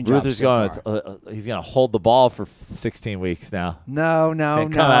best coaching jobs. Ruther's so he's going to hold the ball for 16 weeks now. No.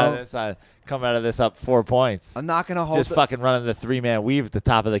 Come out of this up 4 points. I'm not going to hold. Just fucking running the 3-man weave at the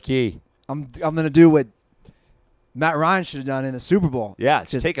top of the key. I'm going to do what Matt Ryan should have done in the Super Bowl. Yeah,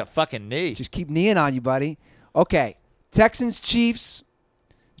 just take a fucking knee. Just keep kneeing on you, buddy. Okay, Texans, Chiefs.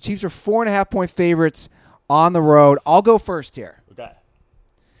 Chiefs are 4.5-point favorites on the road. I'll go first here. Okay.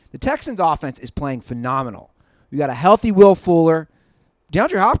 The Texans' offense is playing phenomenal. We got a healthy Will Fuller.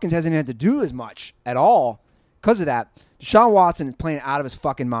 DeAndre Hopkins hasn't had to do as much at all because of that. Deshaun Watson is playing out of his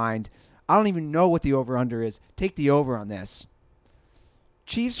fucking mind. I don't even know what the over-under is. Take the over on this.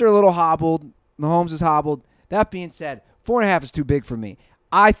 Chiefs are a little hobbled. Mahomes is hobbled. That being said, 4.5 is too big for me.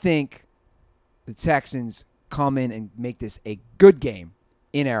 I think the Texans come in and make this a good game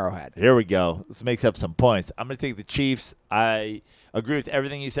in Arrowhead. Here we go. This makes up some points. I'm going to take the Chiefs. I agree with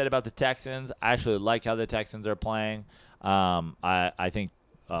everything you said about the Texans. I actually like how the Texans are playing. I think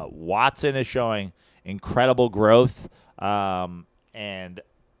Watson is showing incredible growth, and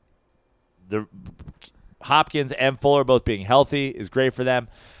the Hopkins and Fuller both being healthy is great for them.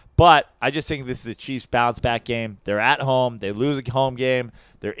 But I just think this is a Chiefs bounce-back game. They're at home. They lose a home game.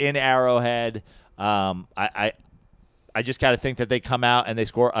 They're in Arrowhead. I just got to think that they come out and they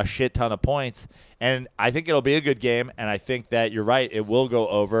score a shit ton of points. And I think it'll be a good game, and I think that you're right. It will go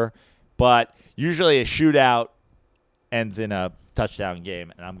over. But usually a shootout ends in a touchdown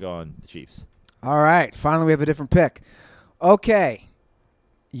game, and I'm going the Chiefs. All right. Finally, we have a different pick. Okay.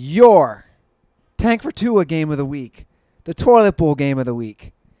 Your Tank for Tua game of the week. The Toilet Bowl game of the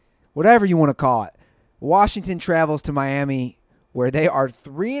week. Whatever you want to call it. Washington travels to Miami, where they are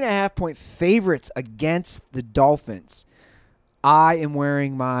 3.5-point favorites against the Dolphins. I am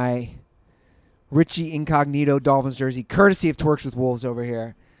wearing my Richie Incognito Dolphins jersey, courtesy of Twerks with Wolves over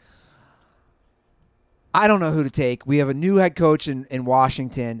here. I don't know who to take. We have a new head coach in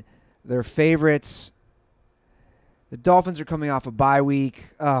Washington. Their favorites. The Dolphins are coming off a bye week.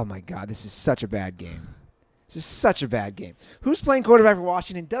 Oh, my God. This is such a bad game. This is such a bad game. Who's playing quarterback for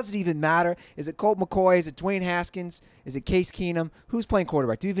Washington? Does it even matter? Is it Colt McCoy? Is it Dwayne Haskins? Is it Case Keenum? Who's playing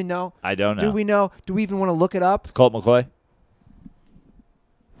quarterback? Do you even know? I don't know. Do we know? Do we even want to look it up? Colt McCoy?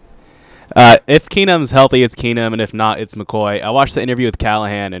 If Keenum's healthy, it's Keenum, and if not, it's McCoy. I watched the interview with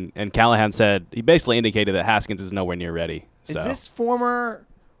Callahan, and Callahan said he basically indicated that Haskins is nowhere near ready. Is So. this former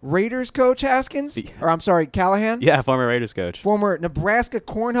Raiders coach Haskins? Or I'm sorry, Callahan? Yeah, former Raiders coach. Former Nebraska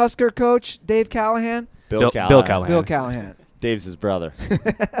Cornhusker coach Dave Callahan? Bill Callahan. Bill Callahan. Dave's his brother.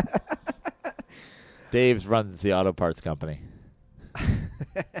 Dave's runs the auto parts company.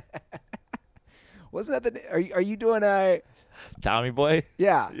 Wasn't that the? Are you doing a? Tommy Boy?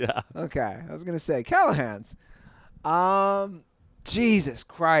 Yeah. Yeah. Okay. I was gonna say Callahan's. Jesus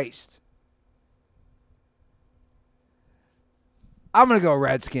Christ. I'm gonna go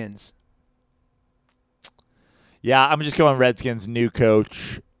Redskins. Yeah, I'm just going Redskins, new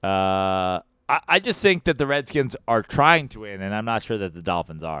coach. I just think that the Redskins are trying to win, and I'm not sure that the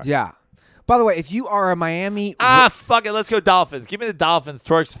Dolphins are. Yeah. By the way, if you are a Miami, Fuck it. Let's go Dolphins. Give me the Dolphins.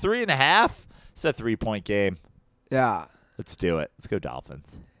 Torx 3.5. It's a 3-point game. yeah. Let's do it. Let's go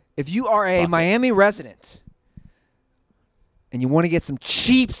Dolphins. If you are a Fuck it. Miami resident and you want to get some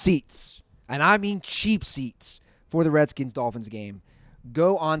cheap seats, and I mean cheap seats for the Redskins Dolphins game,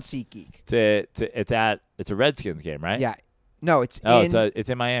 go on SeatGeek. It's a Redskins game, right? Yeah. No, it's it's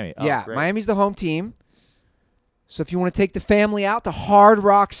in Miami. Oh, yeah, great. Miami's the home team. So if you want to take the family out to Hard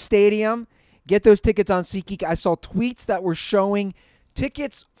Rock Stadium, get those tickets on SeatGeek. I saw tweets that were showing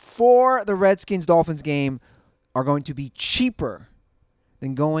tickets for the Redskins Dolphins game are going to be cheaper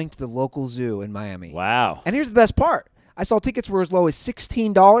than going to the local zoo in Miami. Wow. And here's the best part. I saw tickets were as low as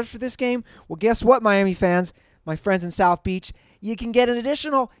 $16 for this game. Well, guess what, Miami fans? My friends in South Beach, you can get an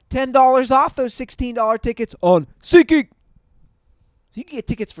additional $10 off those $16 tickets on SeatGeek. So you can get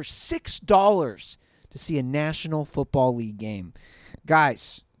tickets for $6 to see a National Football League game.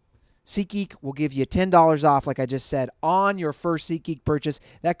 Guys, SeatGeek will give you $10 off, like I just said, on your first SeatGeek purchase.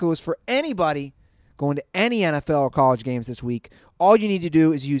 That goes for anybody going to any NFL or college games this week. All you need to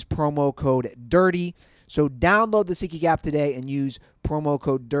do is use promo code DIRTY. So download the SeatGeek app today and use promo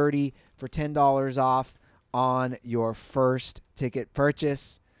code DIRTY for $10 off on your first ticket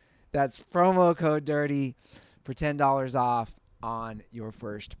purchase. That's promo code DIRTY for $10 off on your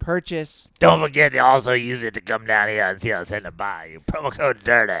first purchase. Don't forget to also use it to come down here and see us in the bar. You promo code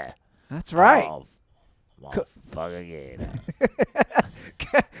DIRTY. That's right. Oh, motherfucker, again.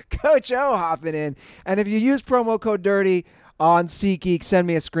 Coach O hopping in. And if you use promo code DIRTY on SeatGeek, send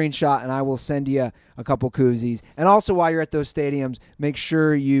me a screenshot and I will send you a couple koozies. And also while you're at those stadiums, make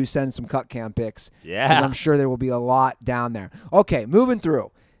sure you send some cut cam pics. Yeah. Because I'm sure there will be a lot down there. Okay, moving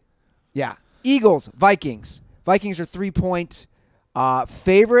through. Yeah. Eagles, Vikings. Vikings are 3-point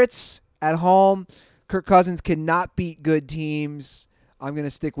favorites at home. Kirk Cousins cannot beat good teams. I'm going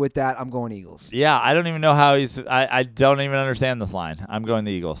to stick with that. I'm going Eagles. Yeah, I don't even know how he's – I don't even understand this line. I'm going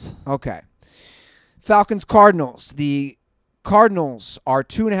the Eagles. Okay. Falcons, Cardinals. The Cardinals are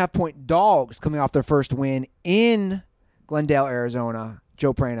 2.5-point dogs coming off their first win in Glendale, Arizona.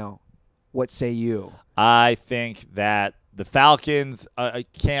 Joe Prano, what say you? I think that the Falcons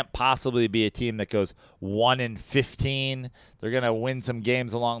can't possibly be a team that goes 1-15. They're going to win some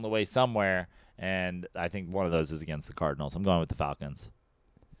games along the way somewhere, and I think one of those is against the Cardinals. I'm going with the Falcons.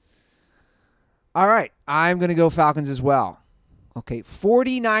 All right. I'm going to go Falcons as well. Okay,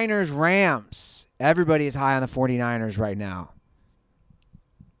 49ers, Rams. Everybody is high on the 49ers right now.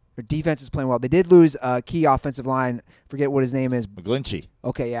 Their defense is playing well. They did lose a key offensive line. Forget what his name is. McGlinchey.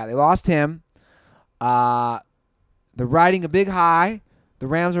 Okay, yeah, they lost him. They're riding a big high. The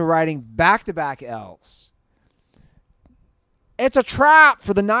Rams are riding back-to-back L's. It's a trap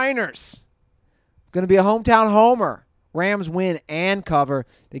for the Niners. Going to be a hometown homer. Rams win and cover.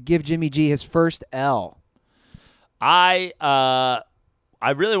 They give Jimmy G his first L. I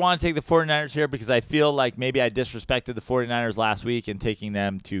really want to take the 49ers here because I feel like maybe I disrespected the 49ers last week in taking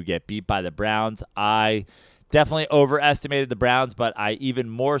them to get beat by the Browns. I definitely overestimated the Browns, but I even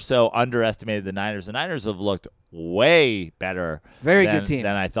more so underestimated the Niners. The Niners have looked way better Good team.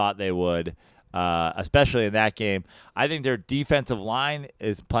 than I thought they would, especially in that game. I think their defensive line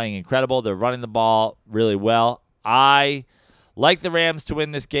is playing incredible. They're running the ball really well. I Like the Rams to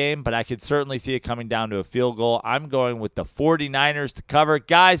win this game, but I could certainly see it coming down to a field goal. I'm going with the 49ers to cover.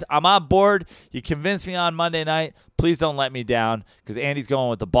 Guys, I'm on board. You convinced me on Monday night. Please don't let me down because Andy's going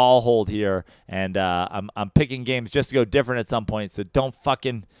with the ball hold here, and I'm picking games just to go different at some point, so don't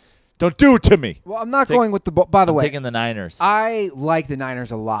do it to me. Well, I'm not going with the ball. By the way, I'm taking the Niners. I like the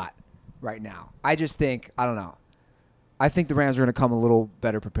Niners a lot right now. I just think, I don't know. I think the Rams are going to come a little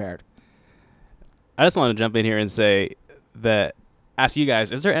better prepared. I just want to jump in here and say that, ask you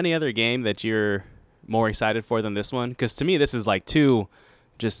guys, is there any other game that you're more excited for than this one? Because to me, this is like two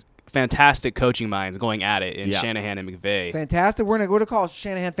just fantastic coaching minds going at it in Shanahan and McVay. Fantastic. We're going to call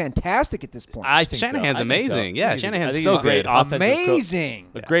Shanahan fantastic at this point. I think Shanahan's so. amazing. Yeah, Shanahan's so so great. good.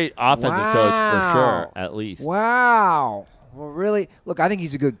 Amazing. A great offensive coach for Wow. sure, at least. Wow. Well, really, look, I think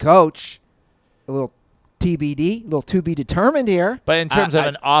he's a good coach. A little TBD, a little to be determined here. But in terms of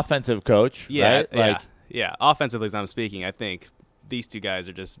an offensive coach, Yeah, right? yeah. Offensively, as I'm speaking, I think these two guys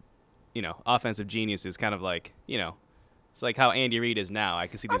are just, offensive geniuses. Kind of like, it's like how Andy Reid is now. I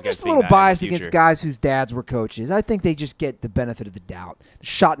can see these I'm guys just a being little that in the biased future. against guys whose dads were coaches. I think they just get the benefit of the doubt. The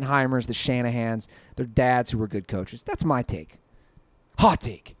Schottenheimers, the Shanahans, their dads who were good coaches. That's my take. Hot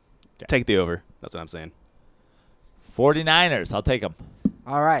take. Take the over. That's what I'm saying. 49ers, I'll take them.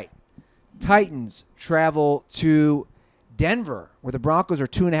 All right. Titans travel to Denver, where the Broncos are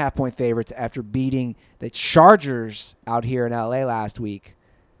 2.5-point favorites after beating the Chargers out here in L.A. last week.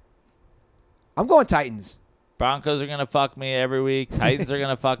 I'm going Titans. Broncos are going to fuck me every week. Titans are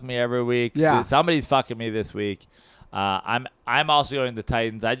going to fuck me every week. Yeah. Somebody's fucking me this week. I'm also going to the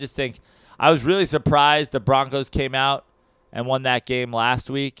Titans. I just think I was really surprised the Broncos came out and won that game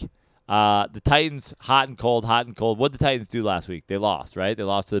last week. The Titans, hot and cold. What did the Titans do last week? They lost, right? They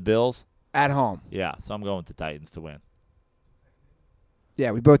lost to the Bills. At home. Yeah, so I'm going with the Titans to win.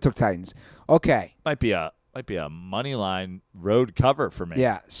 Yeah, we both took Titans. Okay. Might be a money line road cover for me.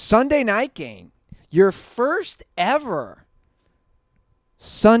 Yeah. Sunday night game. Your first ever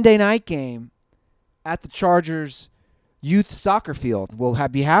Sunday night game at the Chargers youth soccer field will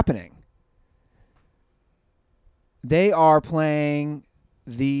be happening. They are playing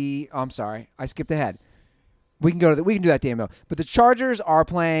I'm sorry, I skipped ahead. We can do that game though. But the Chargers are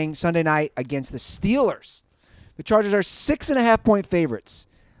playing Sunday night against the Steelers. The Chargers are 6.5-point favorites.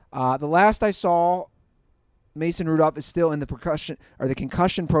 The last I saw, Mason Rudolph is still in the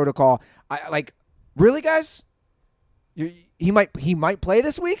concussion protocol. Really, guys? He might play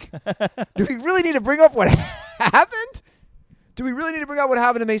this week? Do we really need to bring up what happened? Do we really need to bring up what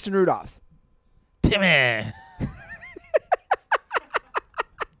happened to Mason Rudolph? Timmy.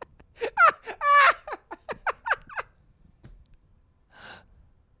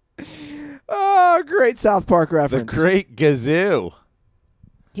 Oh, great South Park The reference. great Gazoo.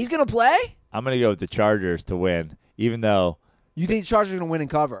 He's going to play? I'm going to go with the Chargers to win, even though, You think the Chargers are going to win and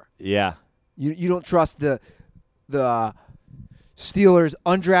cover? yeah. You don't trust the Steelers'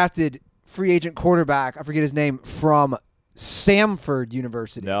 undrafted free agent quarterback, I forget his name, from Samford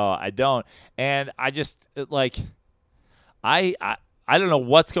University. No, I don't. And I just, I don't know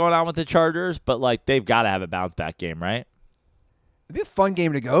what's going on with the Chargers, but, they've got to have a bounce-back game, right? It'd be a fun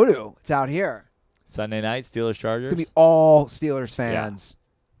game to go to. It's out here. Sunday night, Steelers-Chargers. It's going to be all Steelers fans.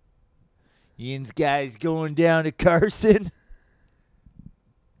 Ian's guys going down to Carson.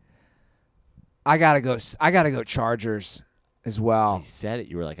 I gotta go Chargers as well. You said it.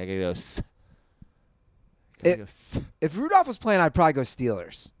 You were like, I got to go. If Rudolph was playing, I'd probably go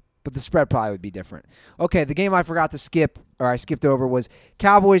Steelers. But the spread probably would be different. Okay, the game I forgot to skip, or I skipped over, was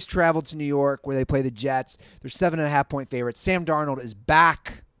Cowboys traveled to New York where they play the Jets. They're 7.5-point favorites. Sam Darnold is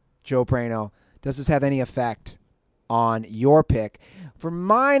back, Joe Prano. Does this have any effect on your pick? For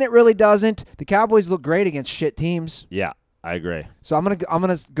mine, it really doesn't. The Cowboys look great against shit teams. Yeah, I agree. So I'm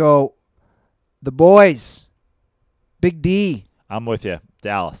gonna go the boys. Big D. I'm with you.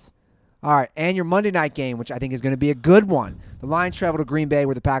 Dallas. All right, and your Monday night game, which I think is going to be a good one. The Lions travel to Green Bay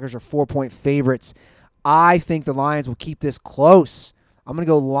where the Packers are 4-point favorites. I think the Lions will keep this close. I'm going to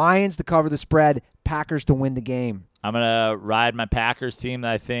go Lions to cover the spread, Packers to win the game. I'm going to ride my Packers team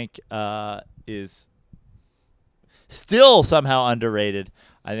that I think is still somehow underrated.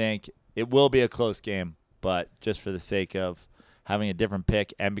 I think it will be a close game, but just for the sake of having a different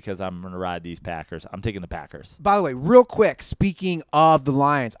pick and because I'm going to ride these Packers, I'm taking the Packers. By the way, real quick, speaking of the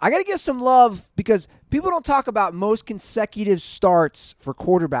Lions, I got to give some love because people don't talk about most consecutive starts for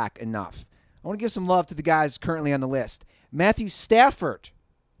quarterback enough. I want to give some love to the guys currently on the list. Matthew Stafford,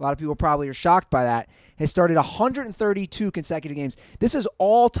 a lot of people probably are shocked by that, has started 132 consecutive games. This is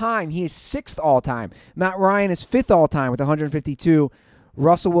all-time. He is 6th all-time. Matt Ryan is 5th all-time with 152.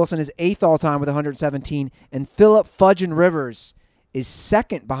 Russell Wilson is 8th all-time with 117, and Phillip Fudgin Rivers is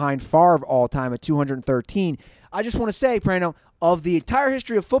 2nd behind Favre all-time at 213. I just want to say, Prano, of the entire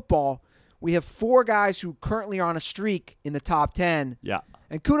history of football, we have 4 guys who currently are on a streak in the top 10. Yeah.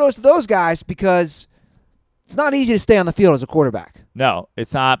 And kudos to those guys because it's not easy to stay on the field as a quarterback. No,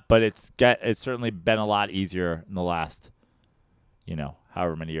 it's not, but it's certainly been a lot easier in the last,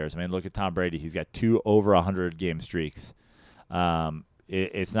 however many years. I mean, look at Tom Brady. He's got 2 over 100-game streaks.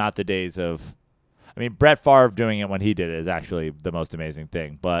 It's not the days of – Brett Favre doing it when he did it is actually the most amazing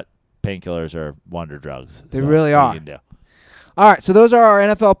thing, but painkillers are wonder drugs. They really are. What you can do. All right, so those are our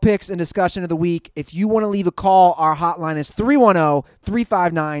NFL picks and discussion of the week. If you want to leave a call, our hotline is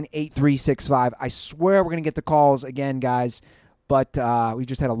 310-359-8365. I swear we're going to get the calls again, guys, but we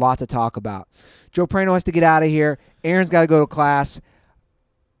just had a lot to talk about. Joe Prano has to get out of here. Aaron's got to go to class.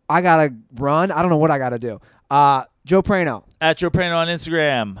 I got to run. I don't know what I got to do. Joe Prano. At Joe Prano on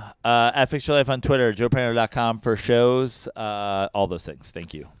Instagram, at Fix Your Life on Twitter, joeprano.com for shows, all those things.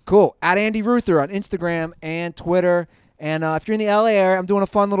 Thank you. Cool. At Andy Ruther on Instagram and Twitter. And if you're in the LA area, I'm doing a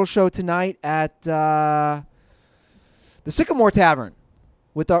fun little show tonight at the Sycamore Tavern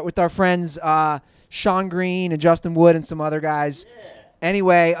with our friends Sean Green and Justin Wood and some other guys. Yeah.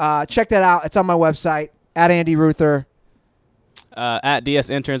 Anyway, check that out. It's on my website, at Andy Ruther. At DS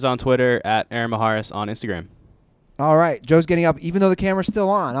Interns on Twitter, at Aaron Maharis on Instagram. All right. Joe's getting up, even though the camera's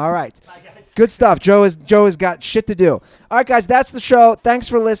still on. All right. Good stuff. Joe has got shit to do. All right, guys, that's the show. Thanks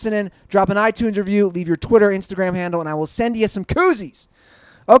for listening. Drop an iTunes review. Leave your Twitter, Instagram handle, and I will send you some koozies.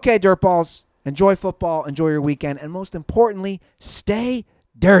 Okay, Dirtballs, enjoy football, enjoy your weekend, and most importantly, stay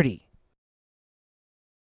dirty.